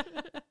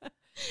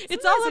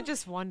 It's all I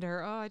just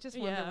wonder. Oh, I just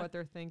wonder what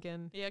they're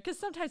thinking. Yeah, because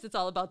sometimes it's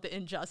all about the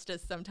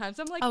injustice. Sometimes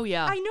I'm like, oh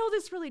yeah, I know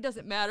this really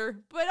doesn't matter,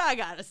 but I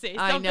gotta say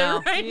I something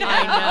know. right now.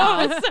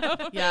 I know.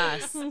 So.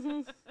 Yes.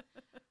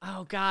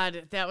 Oh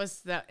God, that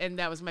was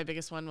my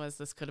biggest one. Was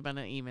this could have been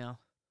an email?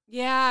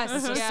 Yes,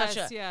 This was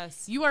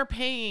yes. You are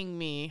paying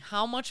me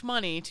how much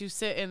money to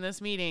sit in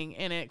this meeting,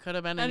 and it could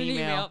have been an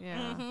email.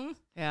 Yeah.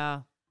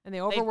 Yeah. And they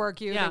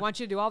overwork you. Yeah. They want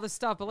you to do all this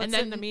stuff, but let's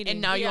sit in the meeting.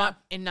 And now you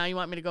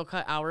want me to go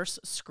cut hours?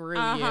 Screw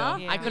you.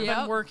 Yeah. I could have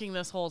been working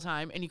this whole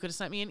time, and you could have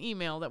sent me an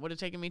email that would have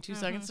taken me 2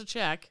 seconds to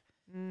check.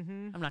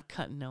 I'm not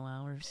cutting no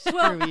hours.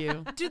 Well, Screw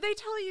you. Do they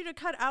tell you to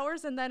cut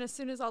hours, and then as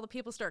soon as all the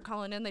people start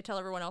calling in, they tell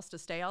everyone else to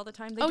stay all the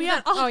time? They do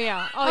that Oh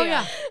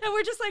yeah. And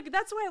we're just like,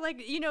 that's why,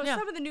 like, you know,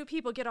 some of the new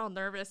people get all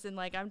nervous, and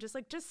like, I'm just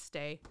like, just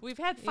stay. We've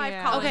had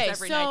 5 call-ins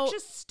every night.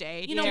 Just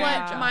stay. You know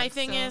what? My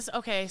thing is,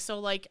 so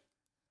like,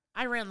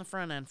 I ran the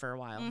front end for a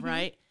while,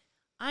 right?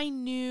 I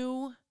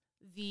knew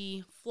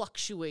the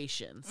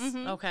fluctuations,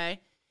 okay?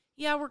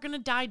 Yeah, we're going to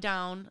die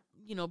down,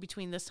 you know,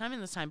 between this time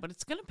and this time, but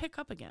it's going to pick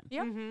up again.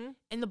 Yeah.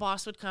 And the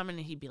boss would come in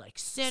and he'd be like,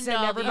 send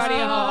everybody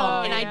home.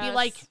 home. And I'd be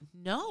like,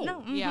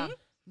 no. Yeah.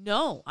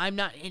 No, I'm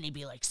not. And he'd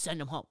be like, send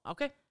them home.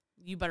 Okay.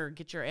 You better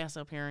get your ass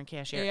up here and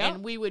cashier. Yep.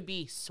 And we would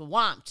be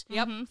swamped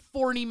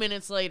 40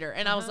 minutes later.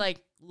 And I was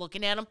like,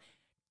 looking at him,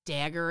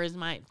 dagger is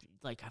my...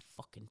 Like, I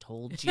fucking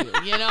told you,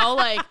 you know?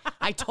 Like,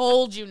 I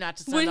told you not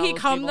to send Would all he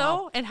those come, people though,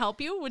 home. and help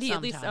you? Would he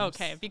at least? Sometimes.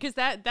 Okay, because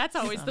that's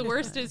always the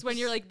worst is when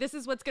you're like, this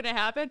is what's going to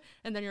happen,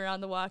 and then you're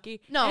on the walkie.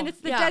 No, and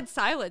it's the dead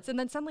silence. And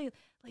then suddenly,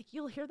 like,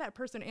 you'll hear that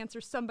person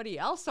answer somebody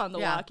else on the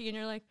walkie, and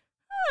you're like,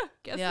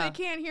 guess they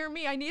can't hear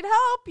me. I need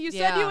help. You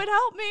said you would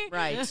help me.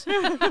 Right.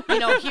 You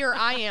know, here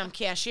I am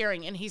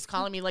cashiering, and he's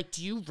calling me like,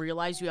 do you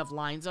realize you have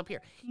lines up here?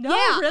 No,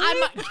 yeah,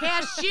 really? I'm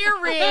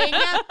cashiering.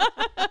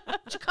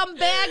 Come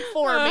bag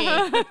for me.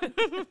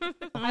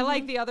 I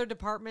like the other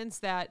departments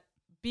that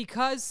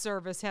because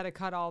service had to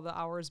cut all the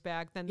hours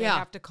back, then they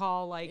have to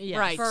call like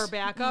for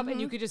backup, and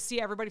you could just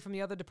see everybody from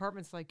the other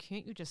departments like,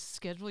 can't you just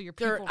schedule your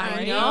people?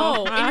 I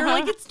know. And you're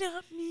like, it's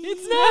not me.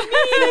 It's not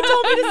me. They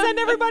told me to send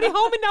everybody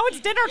home, and now it's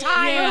dinner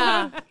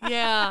time.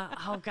 Yeah.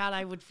 Oh God,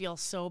 I would feel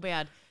so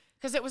bad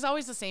because it was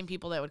always the same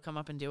people that would come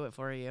up and do it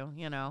for you,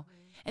 you know.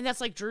 And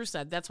that's like Drew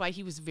said. That's why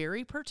he was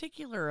very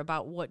particular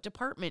about what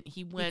department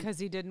he went. Because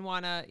he didn't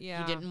want to, He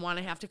didn't want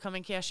to have to come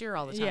and cashier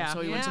all the time. Yeah. So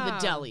he went to the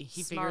deli.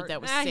 He figured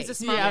that was safe. He's a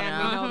smart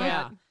man. We know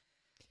that.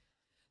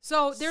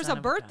 So there's Son a of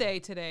a birthday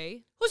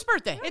today. Whose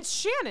birthday? It's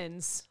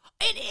Shannon's.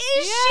 It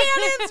is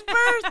Shannon's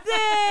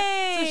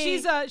birthday.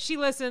 So she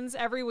listens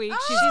every week.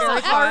 She's she's very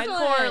a fun.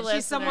 hardcore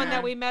She's someone listener.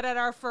 that we met at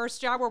our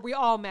first job where we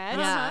all met.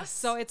 Yes.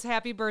 So it's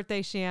happy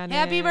birthday, Shannon.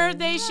 Happy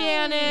birthday,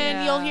 Shannon.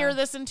 Yeah. You'll hear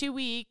this in 2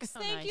 weeks.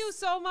 Thank you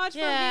so much for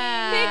being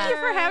Yeah. here. Thank you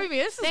for having me.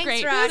 This is Thanks,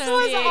 great. Roxy. This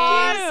was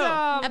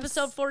awesome.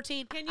 Episode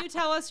 14. Can you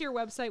tell us your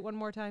website one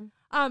more time?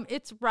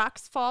 It's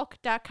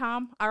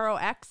roxfalk.com,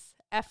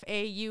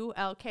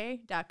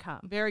 ROXFAULK.com.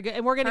 Very good.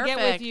 And we're going to get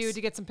with Perfect. you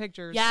to get some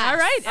pictures. Yes. All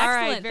right, All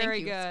right, excellent.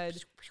 very Thank you.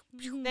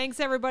 good. Thanks,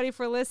 everybody,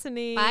 for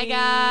listening. Bye,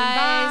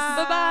 guys.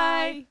 Bye.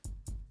 Bye-bye.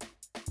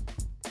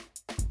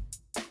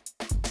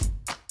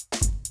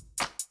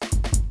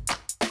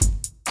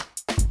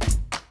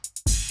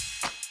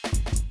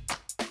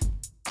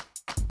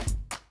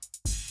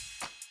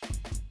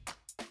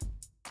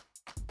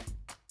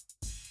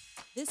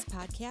 This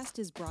podcast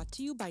is brought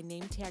to you by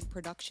Nametag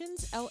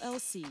Productions,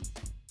 LLC.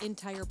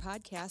 Entire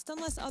podcast,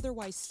 unless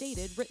otherwise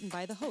stated, written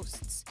by the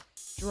hosts.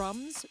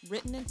 Drums,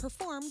 written and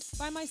performed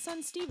by my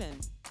son, Steven.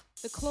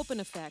 The Clopen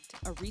Effect,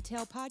 a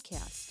retail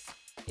podcast.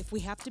 If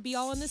we have to be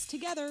all in this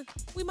together,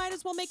 we might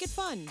as well make it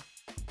fun.